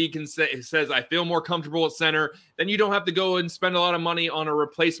years in the league, says, I feel more comfortable at center, then you don't have to go and spend a lot of money on a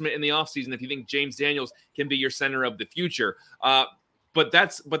replacement in the offseason if you think James Daniels can be your center of the future. But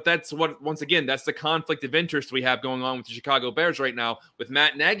that's what, once again, that's the conflict of interest we have going on with the Chicago Bears right now. With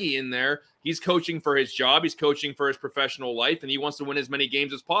Matt Nagy in there, he's coaching for his job, he's coaching for his professional life, and he wants to win as many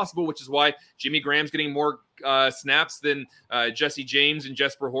games as possible, which is why Jimmy Graham's getting more snaps than Jesse James and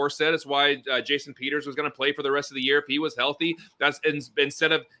Jesper Horsted. It's why Jason Peters was going to play for the rest of the year if he was healthy. That's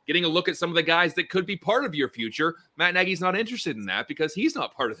instead of getting a look at some of the guys that could be part of your future. Matt Nagy's not interested in that because he's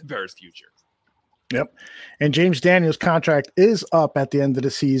not part of the Bears' future. Yep. And James Daniels' contract is up at the end of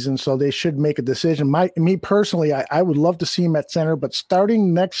the season, so they should make a decision. Me personally, I would love to see him at center, but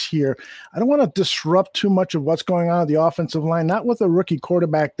starting next year, I don't want to disrupt too much of what's going on at the offensive line, not with a rookie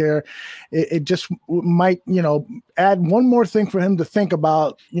quarterback there. It just might, add one more thing for him to think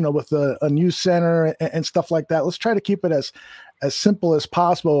about, with a new center and stuff like that. Let's try to keep it as simple as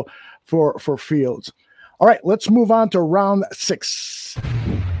possible for Fields. All right, let's move on to round 6.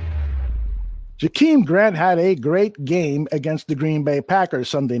 Jakeem Grant had a great game against the Green Bay Packers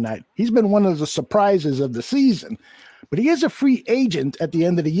Sunday night. He's been one of the surprises of the season, but he is a free agent at the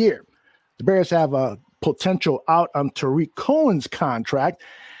end of the year. The Bears have a potential out on Tariq Cohen's contract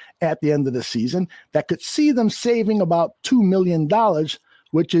at the end of the season that could see them saving about $2 million,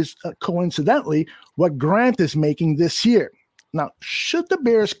 which is coincidentally what Grant is making this year. Now, should the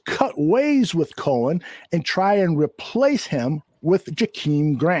Bears cut ways with Cohen and try and replace him with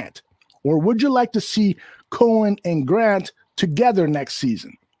Jakeem Grant? Or would you like to see Cohen and Grant together next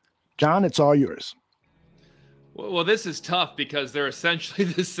season? John, it's all yours. Well, this is tough because they're essentially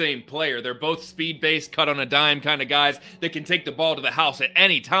the same player. They're both speed-based, cut-on-a-dime kind of guys that can take the ball to the house at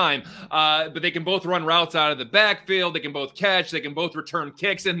any time, but they can both run routes out of the backfield. They can both catch. They can both return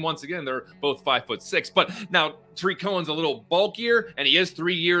kicks. And once again, they're both 5'6". But now Tariq Cohen's a little bulkier, and he is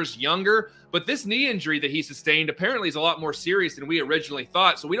 3 years younger. But this knee injury that he sustained apparently is a lot more serious than we originally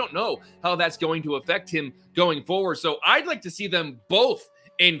thought. So we don't know how that's going to affect him going forward. So I'd like to see them both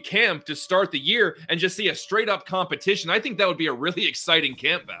in camp to start the year and just see a straight up competition. I think that would be a really exciting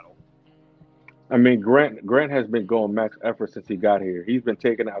camp battle. I mean, Grant has been going max effort since he got here. He's been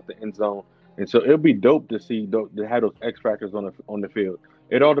taking out the end zone, and so it'll be dope to see to have those X factors on the field.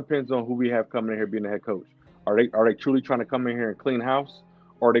 It all depends on who we have coming in here being the head coach. Are they truly trying to come in here and clean house,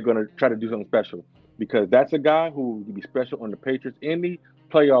 or are they going to try to do something special? Because that's a guy who would be special on the Patriots. Any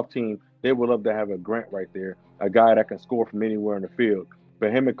playoff team, they would love to have a Grant right there, a guy that can score from anywhere in the field.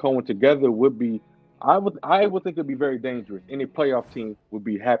 But him and Cohen together would be, I would think it'd be very dangerous. Any playoff team would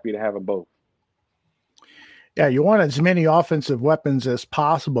be happy to have them both. Yeah, you want as many offensive weapons as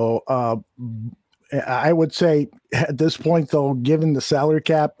possible. I would say at this point, though, given the salary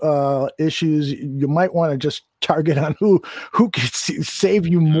cap issues, you might want to just target on who can save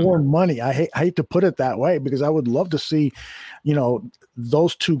you more money. I hate to put it that way, because I would love to see,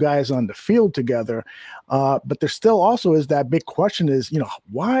 those two guys on the field together. But there still also is that big question is,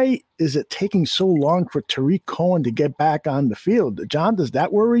 why is it taking so long for Tarik Cohen to get back on the field? John, does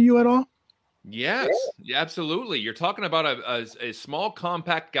that worry you at all? Yes, absolutely. You're talking about a small,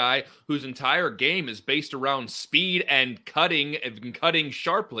 compact guy whose entire game is based around speed and cutting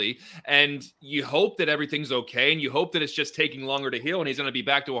sharply. And you hope that everything's okay, and you hope that it's just taking longer to heal and he's going to be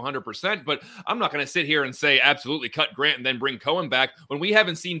back to 100%. But I'm not going to sit here and say absolutely cut Grant and then bring Cohen back when we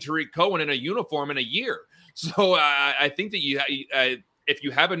haven't seen Tarik Cohen in a uniform in a year. So I think that if you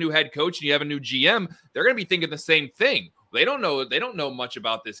have a new head coach and you have a new GM, they're going to be thinking the same thing. They don't know much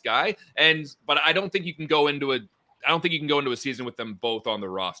about this guy, but I don't think you can go into a season with them both on the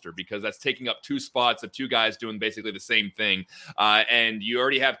roster, because that's taking up two spots of two guys doing basically the same thing. And you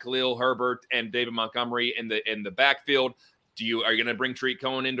already have Khalil Herbert and David Montgomery in the backfield. Are you going to bring Tarik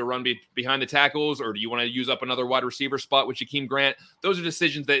Cohen in to run behind the tackles, or do you want to use up another wide receiver spot with Jakeem Grant? Those are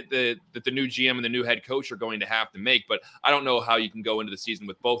decisions that the new GM and the new head coach are going to have to make. But I don't know how you can go into the season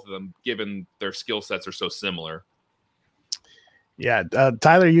with both of them, given their skill sets are so similar. Yeah,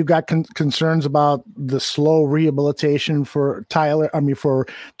 Tyler, you got concerns about the slow rehabilitation for Tarik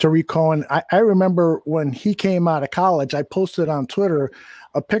Cohen. I remember when he came out of college, I posted on Twitter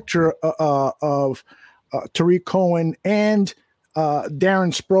a picture of Tarik Cohen and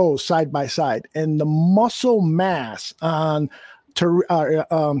Darren Sproles side by side, and the muscle mass on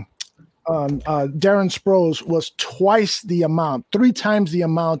Darren Sproles was three times the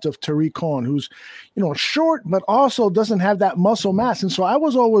amount of Tarik Cohen, who's, short, but also doesn't have that muscle mass. And so I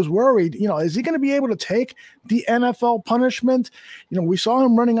was always worried, is he going to be able to take the NFL punishment? We saw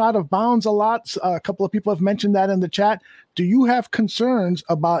him running out of bounds a lot. A couple of people have mentioned that in the chat. Do you have concerns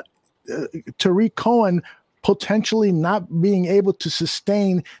about Tarik Cohen potentially not being able to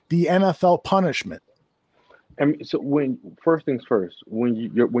sustain the NFL punishment? I mean, so first things first, when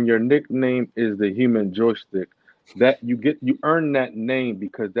your nickname is the human joystick, that you earn that name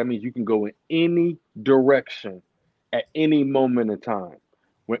because that means you can go in any direction at any moment in time.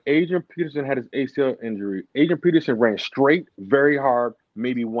 When Adrian Peterson had his ACL injury, Adrian Peterson ran straight, very hard,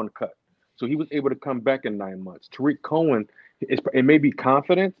 maybe one cut. So he was able to come back in 9 months. Tarik Cohen, it may be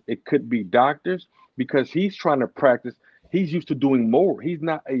confidence, it could be doctors, because he's trying to practice. He's used to doing more. He's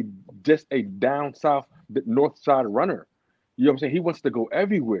not just a down south, north side runner. You know what I'm saying? He wants to go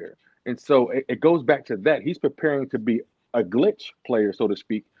everywhere. And so it goes back to that. He's preparing to be a glitch player, so to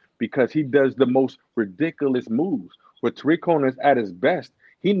speak, because he does the most ridiculous moves. Where Tarik Cohen is at his best,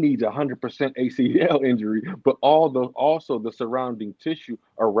 he needs 100% ACL injury, but also the surrounding tissue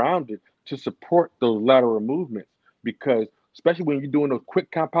around it to support those lateral movements. Because especially when you're doing those quick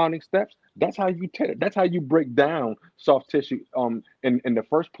compounding steps, that's how you break down soft tissue in the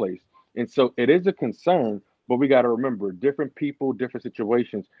first place. And so it is a concern, but we got to remember, different people, different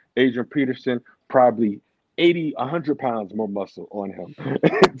situations. Adrian Peterson, probably 80, 100 pounds more muscle on him.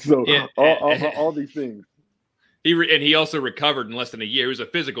 So yeah, all these things. He also recovered in less than a year. He was a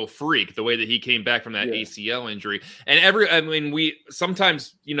physical freak, the way that he came back from that ACL injury. And we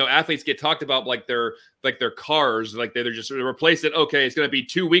sometimes, athletes get talked about like their cars, like they're just replace it. Okay, it's going to be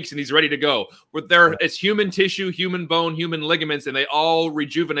 2 weeks and he's ready to go. But it's human tissue, human bone, human ligaments, and they all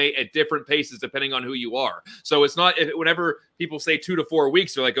rejuvenate at different paces depending on who you are. So it's not, whenever people say 2 to 4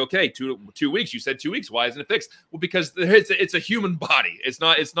 weeks, they're like, okay, two weeks. You said 2 weeks. Why isn't it fixed? Well, because it's a human body. It's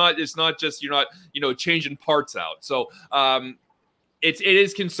not just you're not changing parts out. So it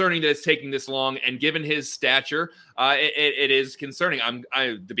is concerning that it's taking this long, and given his stature, it is concerning.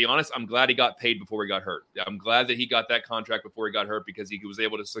 To be honest, I'm glad he got paid before he got hurt. I'm glad that he got that contract before he got hurt, because he was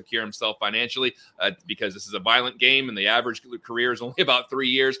able to secure himself financially, because this is a violent game and the average career is only about 3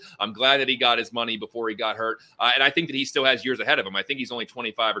 years. I'm glad that he got his money before he got hurt. And I think that he still has years ahead of him. I think he's only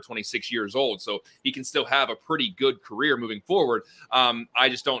 25 or 26 years old, so he can still have a pretty good career moving forward. I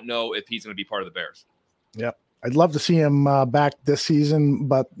just don't know if he's going to be part of the Bears. Yep. I'd love to see him back this season,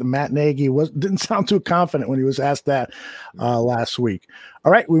 but Matt Nagy didn't sound too confident when he was asked that last week.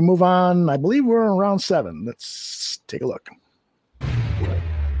 All right, we move on. I believe we're in round 7. Let's take a look.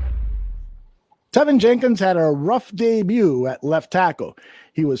 Tevin Jenkins had a rough debut at left tackle.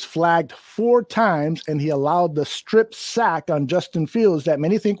 He was flagged 4 times, and he allowed the strip sack on Justin Fields that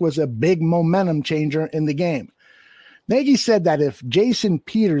many think was a big momentum changer in the game. Nagy said that if Jason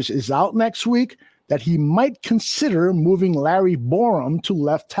Peters is out next week, that he might consider moving Larry Borom to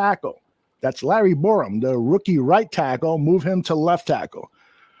left tackle. That's Larry Borom, the rookie right tackle, move him to left tackle.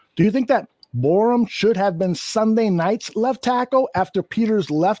 Do you think that Borom should have been Sunday night's left tackle after Peters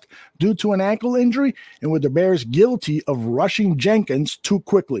left due to an ankle injury? And were the Bears guilty of rushing Jenkins too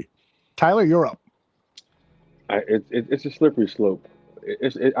quickly? Tyler, you're up. It's a slippery slope.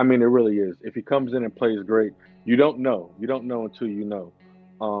 I mean, it really is. If he comes in and plays great, you don't know. You don't know until you know.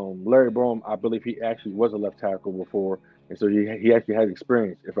 Larry Borom, I believe he actually was a left tackle before, and so he actually has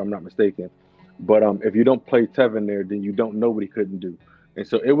experience, if I'm not mistaken. But if you don't play Tevin there, then you don't know what he couldn't do. And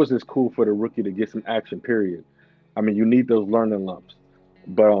so it was just cool for the rookie to get some action, period. I mean, you need those learning lumps.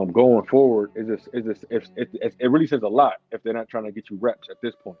 But going forward, it really says a lot if they're not trying to get you reps at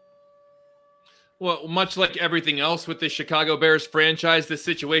this point. Well, much like everything else with the Chicago Bears franchise, this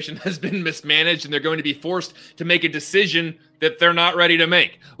situation has been mismanaged, and they're going to be forced to make a decision that they're not ready to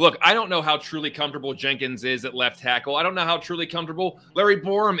make. Look, I don't know how truly comfortable Jenkins is at left tackle. I don't know how truly comfortable Larry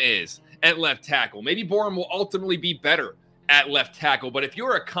Borom is at left tackle. Maybe Borom will ultimately be better at left tackle, but if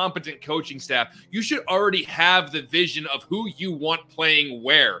you're a competent coaching staff, you should already have the vision of who you want playing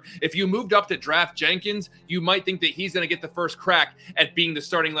where. If you moved up to draft Jenkins, you might think that he's going to get the first crack at being the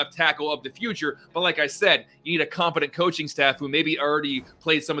starting left tackle of the future. But like I said, you need a competent coaching staff who maybe already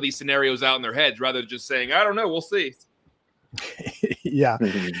played some of these scenarios out in their heads rather than just saying, I don't know, we'll see. Yeah.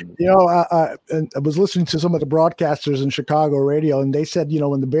 I was listening to some of the broadcasters in Chicago radio, and they said,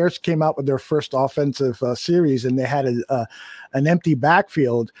 when the Bears came out with their first offensive series and they had an empty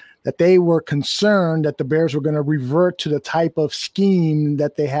backfield, that they were concerned that the Bears were going to revert to the type of scheme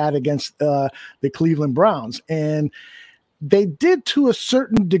that they had against the Cleveland Browns. And they did to a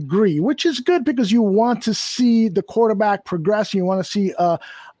certain degree, which is good because you want to see the quarterback progress. You want to see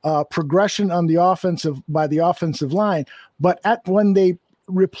progression on by the offensive line. But when they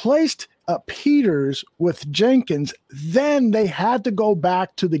replaced Peters with Jenkins, then they had to go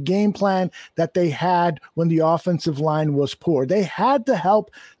back to the game plan that they had when the offensive line was poor. They had to help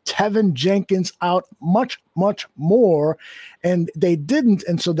Tevin Jenkins out much, much more, and they didn't.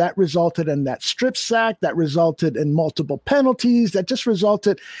 And so that resulted in that strip sack, that resulted in multiple penalties, that just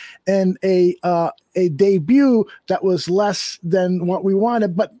resulted in a debut that was less than what we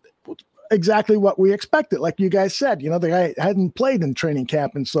wanted, but exactly what we expected. Like you guys said, the guy hadn't played in training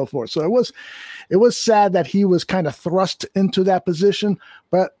camp and so forth. So it was sad that he was kind of thrust into that position,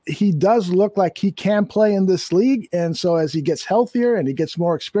 but he does look like he can play in this league. And so as he gets healthier and he gets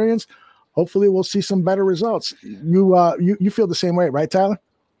more experience, hopefully we'll see some better results. You feel the same way, right, Tyler?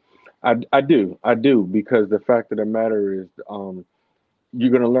 I do, because the fact of the matter is,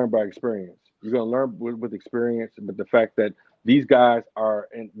 you're going to learn by experience. You're going to learn with experience, but the fact that these guys are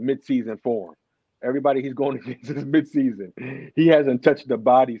in mid-season form. Everybody he's going against is mid-season. He hasn't touched the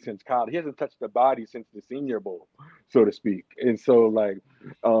body since college. He hasn't touched the body since the Senior Bowl, so to speak. And so,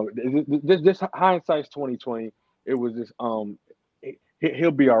 this hindsight's 2020. It was just he'll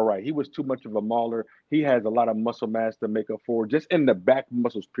be all right. He was too much of a mauler. He has a lot of muscle mass to make up for, just in the back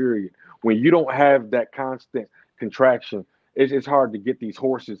muscles. Period. When you don't have that constant contraction, it's hard to get these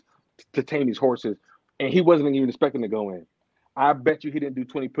horses to tame these horses. And he wasn't even expecting to go in. I bet you he didn't do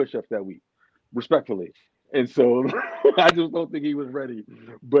 20 push-ups that week, respectfully. And so I just don't think he was ready.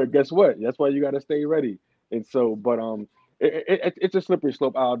 But guess what? That's why you got to stay ready. And so, but it's a slippery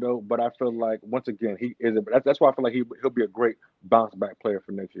slope, Aldo. But I feel like, once again, that's why I feel like he'll be a great bounce-back player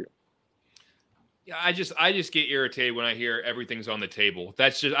for next year. Yeah, I just get irritated when I hear everything's on the table.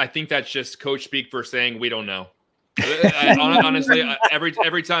 I think that's just coach speak for saying we don't know. Honestly, every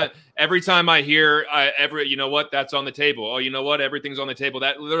time I hear you know what, that's on the table. Oh, you know what, everything's on the table.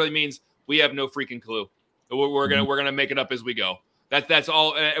 That literally means we have no freaking clue. We're gonna make it up as we go. That's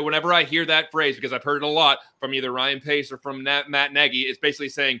all. Whenever I hear that phrase, because I've heard it a lot from either Ryan Pace or from Matt Nagy, it's basically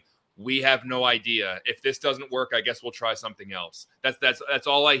saying we have no idea. If this doesn't work, I guess we'll try something else. That's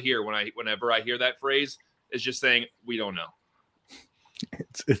all I hear whenever I hear that phrase, is just saying we don't know.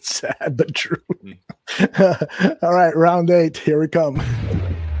 It's sad but true. All right, round 8. Here we come.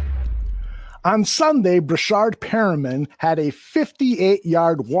 On Sunday, Brashard Perriman had a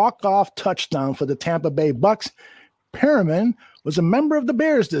 58-yard walk-off touchdown for the Tampa Bay Bucks. Perriman was a member of the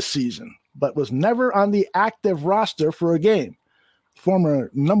Bears this season. but was never on the active roster for a game. Former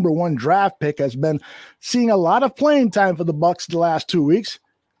number 1 draft pick has been seeing a lot of playing time for the Bucs the last 2 weeks.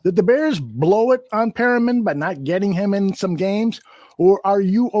 Did the Bears blow it on Perriman by not getting him in some games? Or are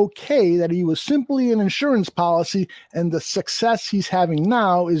you okay that he was simply an insurance policy and the success he's having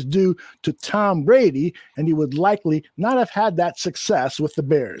now is due to Tom Brady, and he would likely not have had that success with the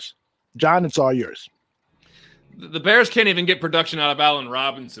Bears? John, it's all yours. The Bears can't even get production out of Allen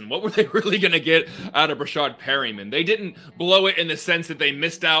Robinson. What were they really going to get out of Brashad Perriman? They didn't blow it in the sense that they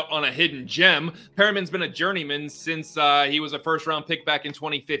missed out on a hidden gem. Perriman's been a journeyman since he was a first-round pick back in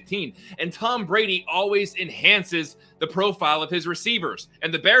 2015. And Tom Brady always enhances the profile of his receivers.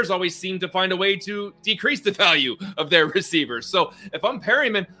 And the Bears always seem to find a way to decrease the value of their receivers. So if I'm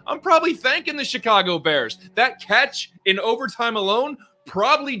Perriman, I'm probably thanking the Chicago Bears. That catch in overtime alone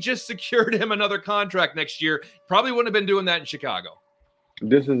probably just secured him another contract next year. Probably wouldn't have been doing that in Chicago.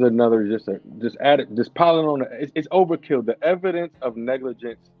 This is another just piling on. It's overkill. The evidence of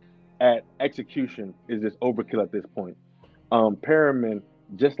negligence at execution is just overkill at this point. Perriman,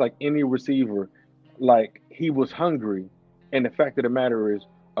 just like any receiver, like he was hungry, and the fact of the matter is,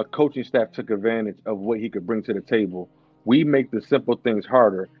 a coaching staff took advantage of what he could bring to the table. We make the simple things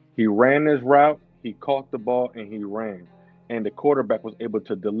harder. He ran his route, he caught the ball, and he ran. And the quarterback was able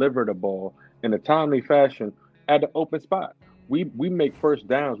to deliver the ball in a timely fashion at an open spot. We make first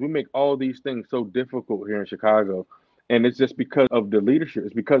downs. We make all these things so difficult here in Chicago. And it's just because of the leadership.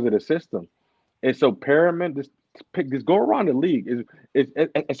 It's because of the system. And so Perriman, just go around the league.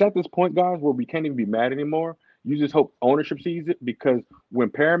 It's at this point, guys, where we can't even be mad anymore. You just hope ownership sees it, because when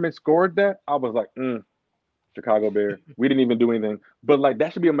Perriman scored that, I was like, Chicago Bear. We didn't even do anything. But, like,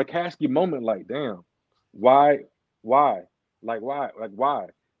 that should be a McCaskey moment. Like, damn, why? Like, why?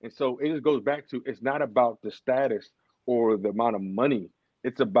 And so it just goes back to, it's not about the status or the amount of money.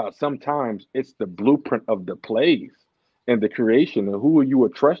 It's about, sometimes it's the blueprint of the plays and the creation, and who are you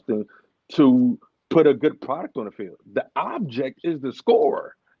trusting to put a good product on the field. The object is the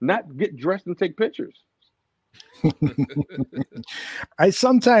scorer, not get dressed and take pictures. I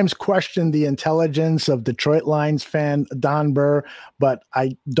sometimes question the intelligence of Detroit Lions fan Don Burr, but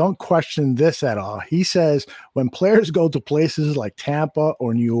I don't question this at all. He says when players go to places like Tampa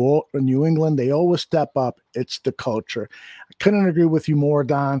or New England, they always step up. It's the culture. I couldn't agree with you more,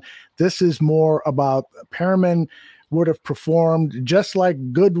 Don. This is more about Perriman would have performed just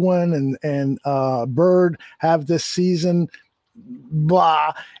like Goodwin and Bird have this season,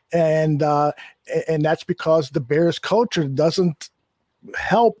 blah. And that's because the Bears culture doesn't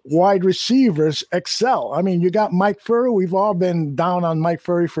help wide receivers excel. I mean, you got Mike Furrey. We've all been down on Mike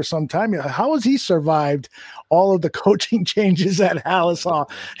Furrey for some time. How has he survived all of the coaching changes at Halas Hall?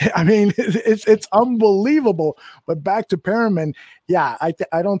 I mean, it's unbelievable. But back to Perriman, yeah,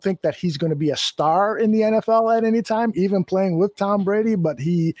 I don't think that he's going to be a star in the NFL at any time, even playing with Tom Brady. But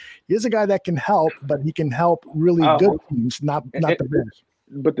he is a guy that can help, but he can help really good teams, not the Bears.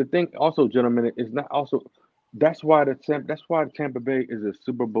 But the thing also, gentlemen, is not also that's why the Tampa Bay is a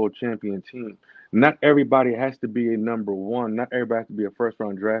Super Bowl champion team. Not everybody has to be a number one. Not everybody has to be a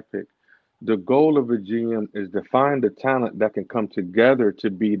first-round draft pick. The goal of a GM is to find the talent that can come together to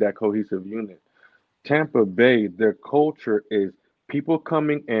be that cohesive unit. Tampa Bay, their culture is people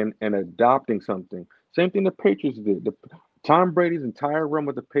coming in and adopting something. Same thing the Patriots did. Tom Brady's entire run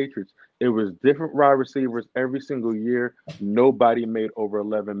with the Patriots, it was different wide receivers every single year. Nobody made over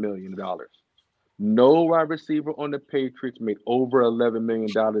 $11 million. No wide receiver on the Patriots made over $11 million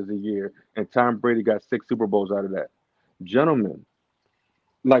a year, and Tom Brady got 6 Super Bowls out of that. Gentlemen,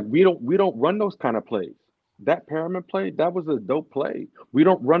 like we don't run those kind of plays. That Perriman play, that was a dope play. We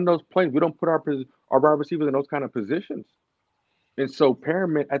don't run those plays. We don't put our wide receivers in those kind of positions. And so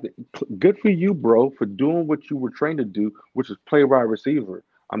Perriman, good for you, bro, for doing what you were trained to do, which is play wide receiver.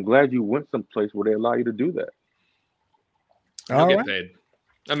 I'm glad you went someplace where they allow you to do that. He'll get paid.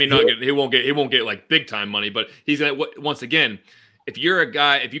 I mean, he won't get like big time money, but he's gonna, once again, if you're a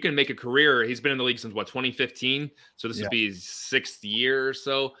guy, if you can make a career, he's been in the league since 2015, so this would be his 6th year or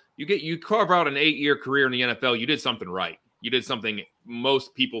so. You carve out an 8-year career in the NFL. You did something right. You did something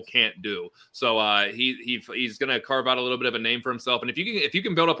most people can't do. So he's going to carve out a little bit of a name for himself. And if you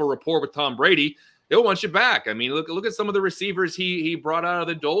can build up a rapport with Tom Brady, he'll want you back. I mean, look at some of the receivers he brought out of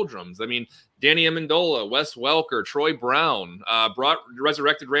the doldrums. I mean, Danny Amendola, Wes Welker, Troy Brown,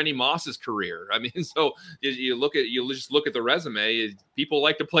 resurrected Randy Moss's career. I mean, so you just look at the resume. People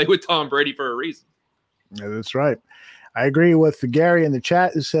like to play with Tom Brady for a reason. Yeah, that's right. I agree with Gary in the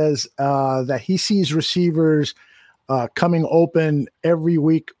chat who says that he sees receivers coming open every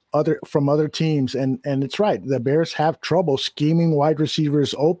week other teams, and it's right. The Bears have trouble scheming wide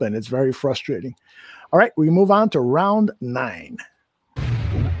receivers open. It's very frustrating. All right, we move on to round 9.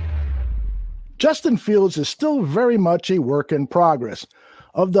 Justin Fields is still very much a work in progress.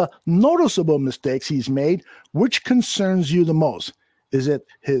 Of the noticeable mistakes he's made, which concerns you the most? Is it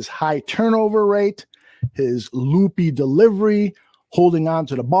his high turnover rate, his loopy delivery, holding on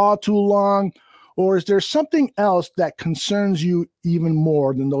to the ball too long, or is there something else that concerns you even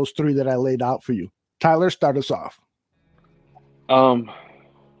more than those 3 that I laid out for you? Tyler, start us off. I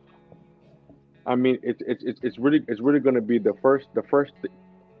mean, it's really going to be the first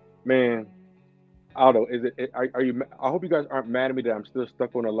man. Aldo, are you? I hope you guys aren't mad at me that I'm still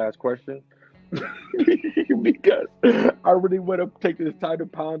stuck on the last question, because I really want to take this time to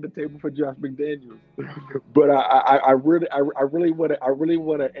pound the table for Josh McDaniels, but I really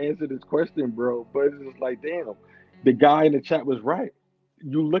want to answer this question, bro. But it's just like, damn, the guy in the chat was right.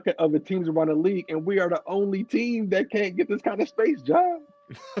 You look at other teams around the league, and we are the only team that can't get this kind of space, John.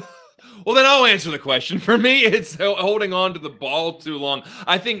 Well, then I'll answer the question. For me, it's holding on to the ball too long.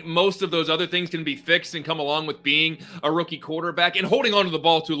 I think most of those other things can be fixed and come along with being a rookie quarterback. And holding on to the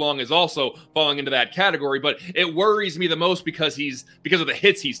ball too long is also falling into that category. But it worries me the most because of the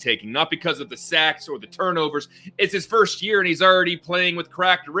hits he's taking, not because of the sacks or the turnovers. It's his first year, and he's already playing with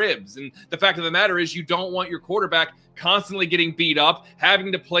cracked ribs. And the fact of the matter is, you don't want your quarterback constantly getting beat up,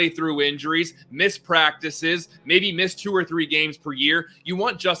 having to play through injuries, miss practices, maybe miss 2 or 3 games per year. You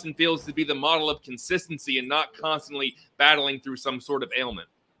want Justin Fields to be the model of consistency and not constantly battling through some sort of ailment.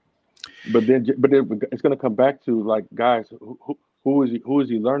 But then it's going to come back to, like, guys, who is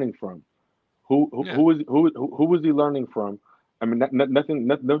he learning from? Who is he learning from? I mean,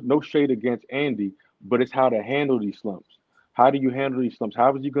 no shade against Andy, but it's how to handle these slumps. How do you handle these slumps?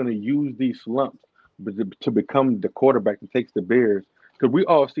 How is he going to use these slumps to become the quarterback that takes the Bears? Because we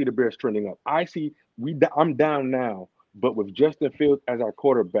all see the Bears trending up. I'm down now, but with Justin Fields as our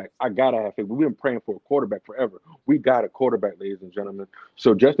quarterback, I gotta have faith. We've been praying for a quarterback forever. We got a quarterback, ladies and gentlemen.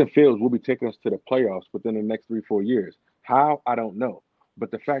 So Justin Fields will be taking us to the playoffs within the next 3-4 years. How? I don't know. But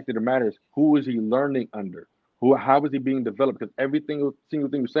the fact of the matter is, who is he learning under? How is he being developed? Because every single thing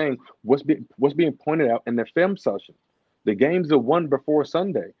you're saying, what's being pointed out in the film session. The games are won before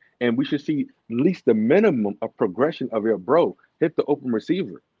Sunday. And we should see at least the minimum of progression of your bro hit the open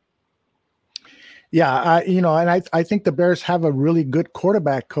receiver. Yeah, I think the Bears have a really good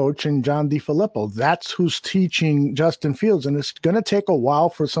quarterback coach in John DeFilippo. That's who's teaching Justin Fields, and it's going to take a while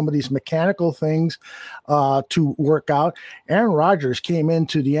for some of these mechanical things to work out. Aaron Rodgers came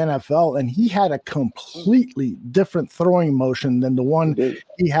into the NFL, and he had a completely different throwing motion than the one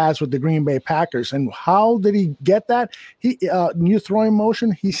he has with the Green Bay Packers. And how did he get that? New throwing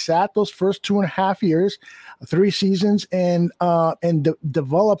motion. He sat those first 2.5 years, 3 seasons, and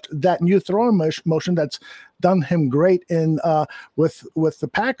developed that new throwing motion that's done him great in with the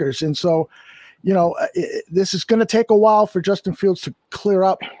Packers. And so, this is going to take a while for Justin Fields to clear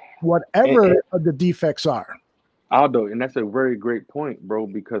up whatever the defects are. Aldo, and that's a very great point, bro,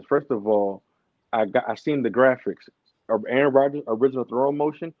 because first of all, I seen the graphics. Aaron Rodgers' original throwing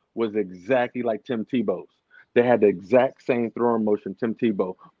motion was exactly like Tim Tebow's. They had the exact same throwing motion, Tim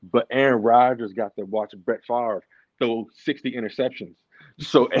Tebow, but Aaron Rodgers got to watch Brett Favre throw 60 interceptions.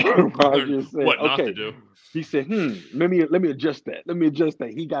 So Aaron Rodgers said, what not to do. He said, let me adjust that. Let me adjust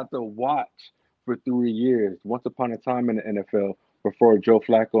that. He got to watch for 3 years. Once upon a time in the NFL, before Joe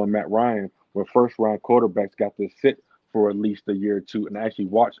Flacco and Matt Ryan were first-round quarterbacks, got to sit for at least a year or two and actually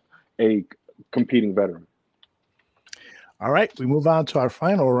watch a competing veteran. All right, we move on to our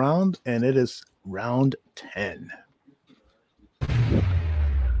final round, and it is round 10.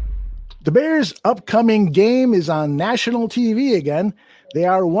 The Bears' upcoming game is on national TV again. They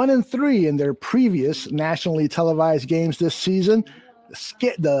are 1-3 in their previous nationally televised games this season.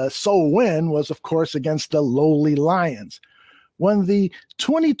 The sole win was, of course, against the lowly Lions. When the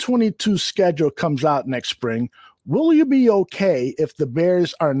 2022 schedule comes out next spring, will you be okay if the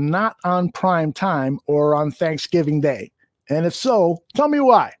Bears are not on prime time or on Thanksgiving Day? And if so, tell me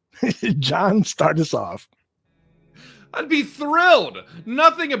why. John, start us off. I'd be thrilled.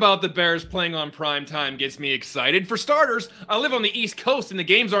 Nothing about the Bears playing on prime time gets me excited. For starters, I live on the East Coast and the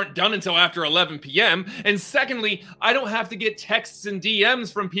games aren't done until after 11 p.m. And secondly, I don't have to get texts and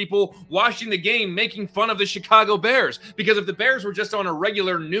DMs from people watching the game making fun of the Chicago Bears. Because if the Bears were just on a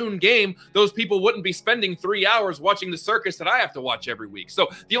regular noon game, those people wouldn't be spending 3 hours watching the circus that I have to watch every week. So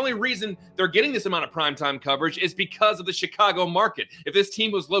the only reason they're getting this amount of primetime coverage is because of the Chicago market. If this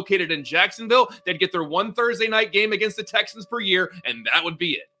team was located in Jacksonville, they'd get their one Thursday night game against the Texans per year, and that would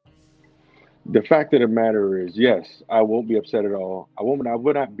be it. The fact of the matter is, yes, I won't be upset at all. I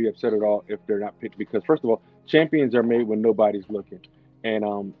would not be upset at all if they're not picked because, first of all, champions are made when nobody's looking.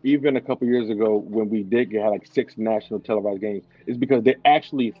 And even a couple years ago, when we did have like 6 national televised games, it's because they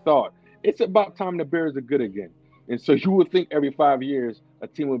actually thought it's about time the Bears are good again. And so you would think every 5 years a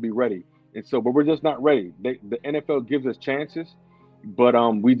team would be ready. And so, but we're just not ready. The NFL gives us chances, but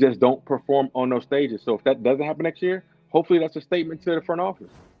we just don't perform on those stages. So if that doesn't happen next year, hopefully that's a statement to the front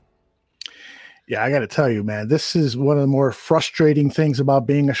office. Yeah, I got to tell you, man, this is one of the more frustrating things about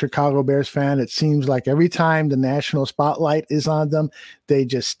being a Chicago Bears fan. It seems like every time the national spotlight is on them, they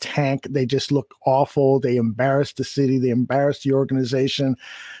just tank. They just look awful. They embarrass the city. They embarrass the organization.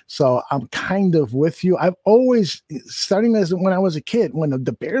 So I'm kind of with you. I've always, starting as when I was a kid, when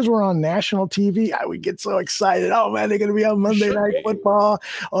the Bears were on national TV, I would get so excited. Oh, man, they're going to be on Monday Night Football.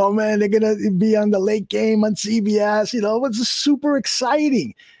 Oh, man, they're going to be on the late game on CBS. You know, it was super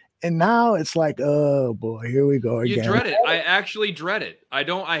exciting. And now it's like, oh boy, here we go again. You dread it. I actually dread it.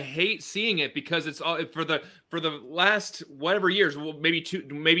 I hate seeing it because it's all for the last whatever years, well, maybe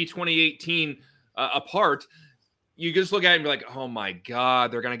 2018 apart. You just look at it and be like, oh my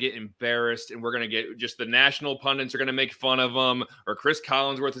God, they're going to get embarrassed and we're going to get just the national pundits are going to make fun of them, or Chris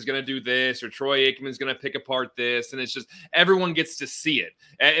Collinsworth is going to do this, or Troy Aikman's going to pick apart this. And it's just everyone gets to see it.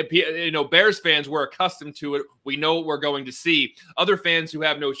 And, you know, Bears fans, we're accustomed to it. We know what we're going to see. Other fans who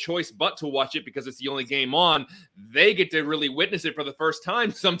have no choice but to watch it because it's the only game on, they get to really witness it for the first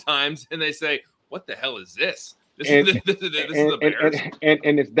time sometimes. And they say, what the hell is this? This is the Bears.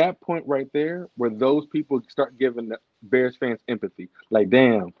 And it's that point right there where those people start giving the Bears fans empathy. Like,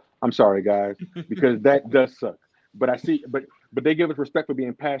 damn, I'm sorry, guys, because that does suck. But I see, but they give us respect for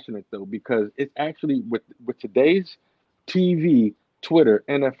being passionate though, because it's actually with today's TV, Twitter,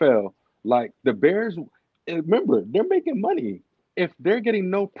 NFL, like the Bears. Remember, they're making money. If they're getting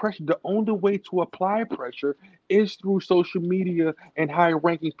no pressure, the only way to apply pressure is through social media and higher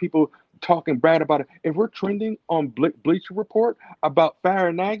rankings. People talking bad about it. If we're trending on Bleacher Report about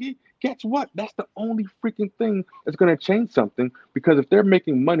Farrah Nagy, guess what? That's the only freaking thing that's going to change something. Because if they're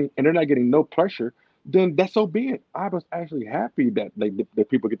making money and they're not getting no pressure, then that's so be it. I was actually happy that that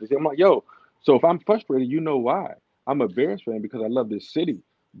people get to see. I'm like, yo. So if I'm frustrated, you know why? I'm a Bears fan because I love this city.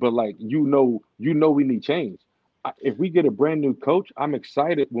 But like, you know, we need change. If we get a brand new coach, I'm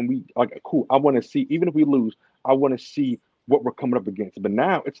excited when we like. Cool. I want to see. Even if we lose, I want to see what we're coming up against. But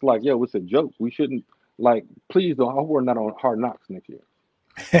now it's like, yo, it's a joke. We shouldn't, like, please don't. I hope we're not on Hard Knocks next year.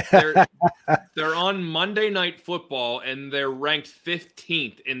 They're on Monday Night Football, and they're ranked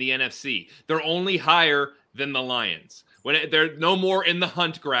 15th in the NFC. They're only higher than the Lions. They're no more in the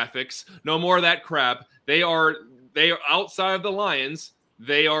Hunt graphics, no more of that crap. They are outside of the Lions.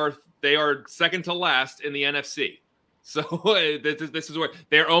 They are second to last in the NFC. So this is where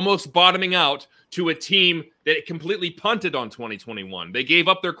they're almost bottoming out to a team that completely punted on 2021. They gave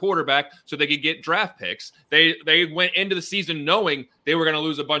up their quarterback so they could get draft picks. They went into the season knowing they were going to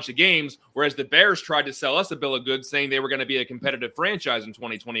lose a bunch of games, whereas the Bears tried to sell us a bill of goods saying they were going to be a competitive franchise in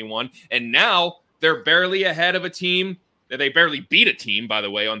 2021. And now they're barely ahead of a team that they barely beat a team, by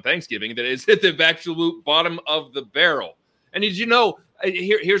the way, on Thanksgiving that is at the absolute bottom of the barrel. And did you know,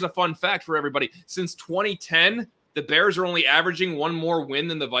 here's a fun fact for everybody. Since 2010, the Bears are only averaging one more win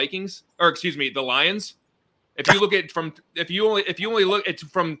than the Vikings, or excuse me, the Lions. If you look at if you only look at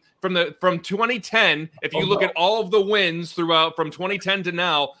from 2010, if you look at all of the wins throughout from 2010 to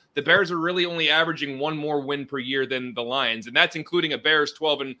now, the Bears are really only averaging one more win per year than the Lions, and that's including a Bears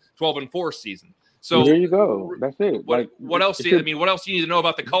 12-4 season. So well, there you go. That's it. What else? What else do you need to know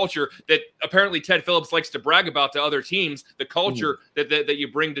about the culture that apparently Ted Phillips likes to brag about to other teams? The culture that you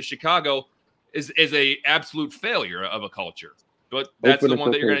bring to Chicago is a absolute failure of a culture. But that's the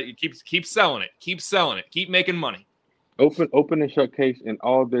one that you're gonna keep selling it, keep making money. Open and shut case and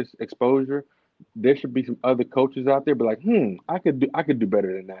all this exposure. There should be some other coaches out there, but like, I could do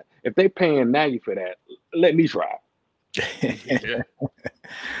better than that. If they paying Nagy for that, let me try. Yeah.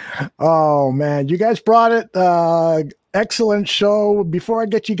 Oh man, you guys brought it. Excellent show. Before I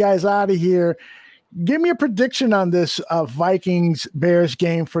get you guys out of here, give me a prediction on this Vikings Bears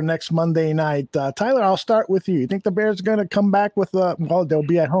game for next Monday night. Tyler, I'll start with you. You think the Bears are going to come back with well, they'll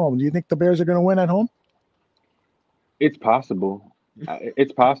be at home. Do you think the Bears are going to win at home? It's possible.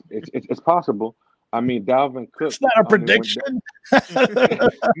 It's possible. It's possible. I mean, Dalvin Cook. It's not a prediction.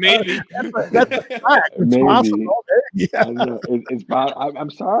 Maybe. That's a fact. It's Maybe. possible. Yeah. I'm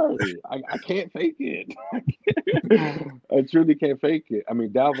sorry. I can't fake it. I truly can't fake it. I mean,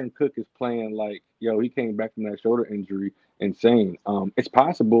 Dalvin Cook is playing like, he came back from that shoulder injury, insane. It's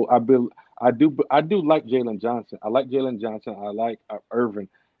possible. I do like Jalen Johnson. I like Jalen Johnson. I like Irvin.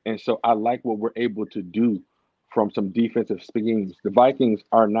 And so I like what we're able to do from some defensive schemes. The Vikings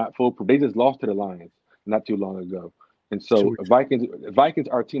are not foolproof. They just lost to the Lions not too long ago. And so Vikings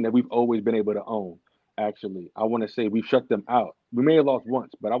are a team that we've always been able to own. Actually, I want to say we've shut them out. We may have lost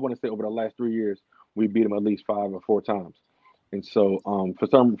once, but I want to say over the last 3 years, we beat them at least 5 or 4 times. And so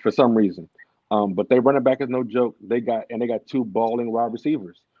for some reason, but their running back is no joke. They got 2 balling wide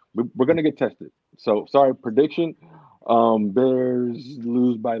receivers. We're going to get tested. So sorry, prediction. Bears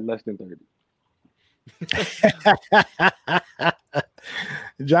lose by less than 30.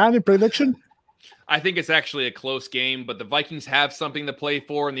 Johnny, prediction? I think it's actually a close game, but the Vikings have something to play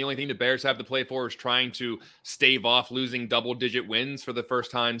for, and the only thing the Bears have to play for is trying to stave off losing double-digit wins for the first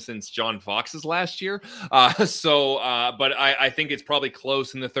time since John Fox's last year. But I think it's probably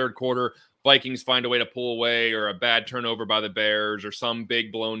close in the third quarter. Vikings find a way to pull away, or a bad turnover by the Bears, or some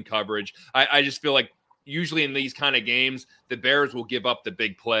big blown coverage. I just feel like usually in these kind of games, the Bears will give up the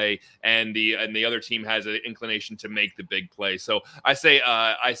big play, and the other team has an inclination to make the big play. So I say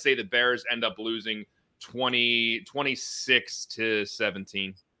the Bears end up losing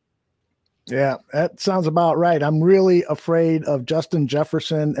 26-17. Yeah, that sounds about right. I'm really afraid of Justin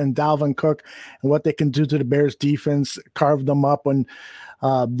Jefferson and Dalvin Cook and what they can do to the Bears defense, carve them up when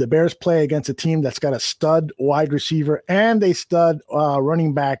the Bears play against a team that's got a stud wide receiver and a stud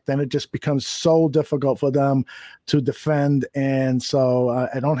running back. Then it just becomes so difficult for them to defend. And so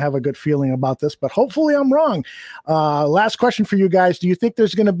I don't have a good feeling about this, but hopefully I'm wrong. Last question for you guys. Do you think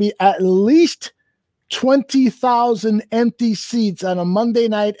there's going to be at least 20,000 empty seats on a Monday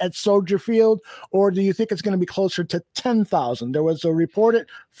night at Soldier Field, or do you think it's going to be closer to 10,000? There was a reported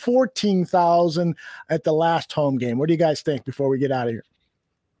 14,000 at the last home game. What do you guys think before we get out of here?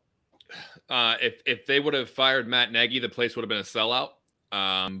 If they would have fired Matt Nagy, the place would have been a sellout.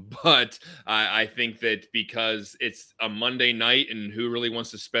 But I think that because it's a Monday night, and who really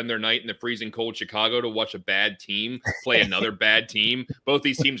wants to spend their night in the freezing cold Chicago to watch a bad team play another bad team? Both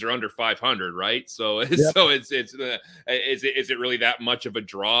these teams are under 500, right? So, yep. So is it really that much of a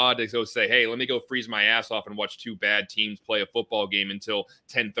draw to go say, hey, let me go freeze my ass off and watch 2 bad teams play a football game until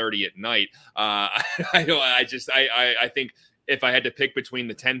 10:30 at night? I think if I had to pick between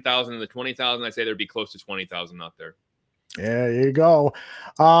the 10,000 and the 20,000, I'd say there'd be close to 20,000 out there. There you go.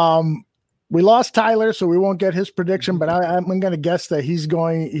 We lost Tyler, so we won't get his prediction, but I'm going to guess that he's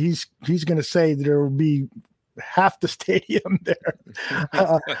going to say that there will be half the stadium there.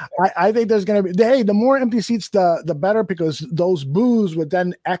 I think there's going to be, the more empty seats, the better, because those boos would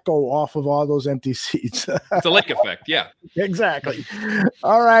then echo off of all those empty seats. It's a lake effect. Yeah, exactly.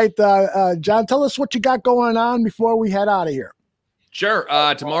 All right. John, tell us what you got going on before we head out of here. Sure.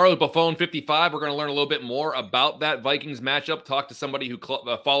 Tomorrow, Buffon 55, we're going to learn a little bit more about that Vikings matchup, talk to somebody who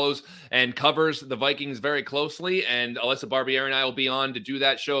follows and covers the Vikings very closely, and Alyssa Barbieri and I will be on to do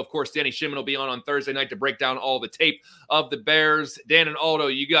that show. Of course, Danny Shimon will be on Thursday night to break down all the tape of the Bears. Dan and Aldo,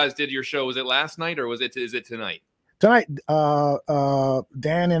 you guys did your show. Was it last night, or is it tonight? Tonight.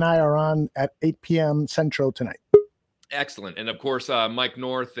 Dan and I are on at 8 p.m. Central tonight. Excellent. And of course, Mike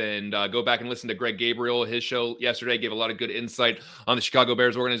North, and go back and listen to Greg Gabriel. His show yesterday gave a lot of good insight on the Chicago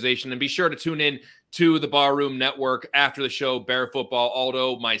Bears organization. And be sure to tune in to the Barroom Network after the show. Bear Football,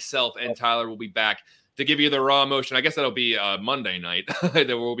 Aldo, myself, and Tyler will be back to give you the raw emotion. I guess that'll be Monday night. That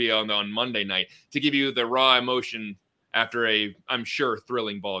will be on Monday night to give you the raw emotion after I'm sure,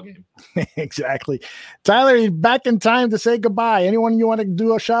 thrilling ball game. Exactly. Tyler, you're back in time to say goodbye. Anyone you want to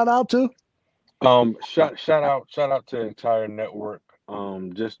do a shout out to? Shout out to the entire network.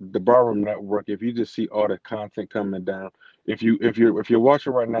 Just the Barroom Network. If you just see all the content coming down, if you're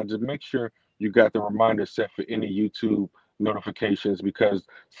watching right now, just make sure you got the reminder set for any YouTube notifications, because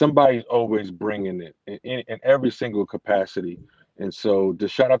somebody's always bringing it in every single capacity. And so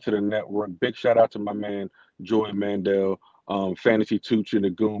just shout out to the network. Big shout out to my man Joey Mandel, Fantasy Tucci and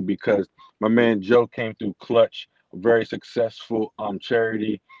the Goon, because my man Joe came through clutch, very successful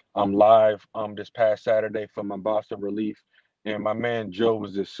charity live this past Saturday for my Boston Relief, and my man Joe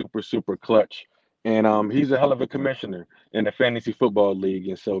was just super clutch, and he's a hell of a commissioner in the Fantasy Football League.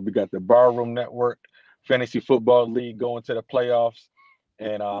 And so we got the Barroom Network Fantasy Football League going to the playoffs,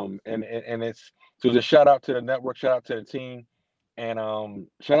 and it's so just shout out to the network, shout out to the team, and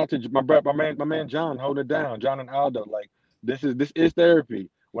shout out to my man John holding it down, John and Aldo. Like this is therapy.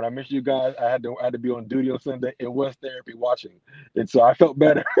 When I missed you guys, I had to be on duty on Sunday. It was therapy watching. And so I felt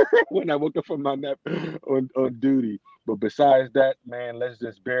better when I woke up from my nap on duty. But besides that, man, let's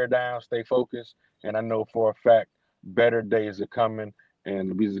just bear down, stay focused. And I know for a fact, better days are coming,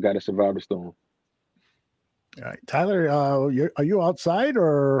 and we just got to survive the storm. All right, Tyler, are you outside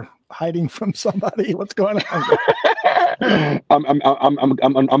or hiding from somebody? What's going on? I'm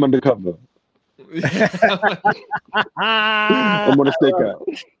undercover. I'm on a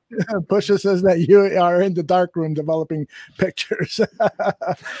stakeout. Pusha says that you are in the dark room developing pictures.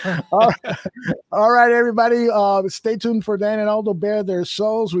 All right, everybody. Stay tuned for Dan and Aldo Bare Their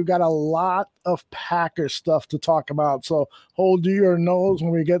Souls. We've got a lot of Packers stuff to talk about. So hold your nose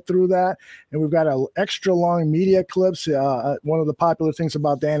when we get through that. And we've got an extra long media clips. One of the popular things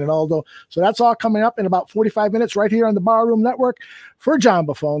about Dan and Aldo. So that's all coming up in about 45 minutes right here on the Barroom Network. For John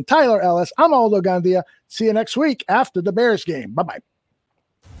Buffone, Tyler Ellis, I'm Aldo Gandia. See you next week after the Bears game. Bye-bye.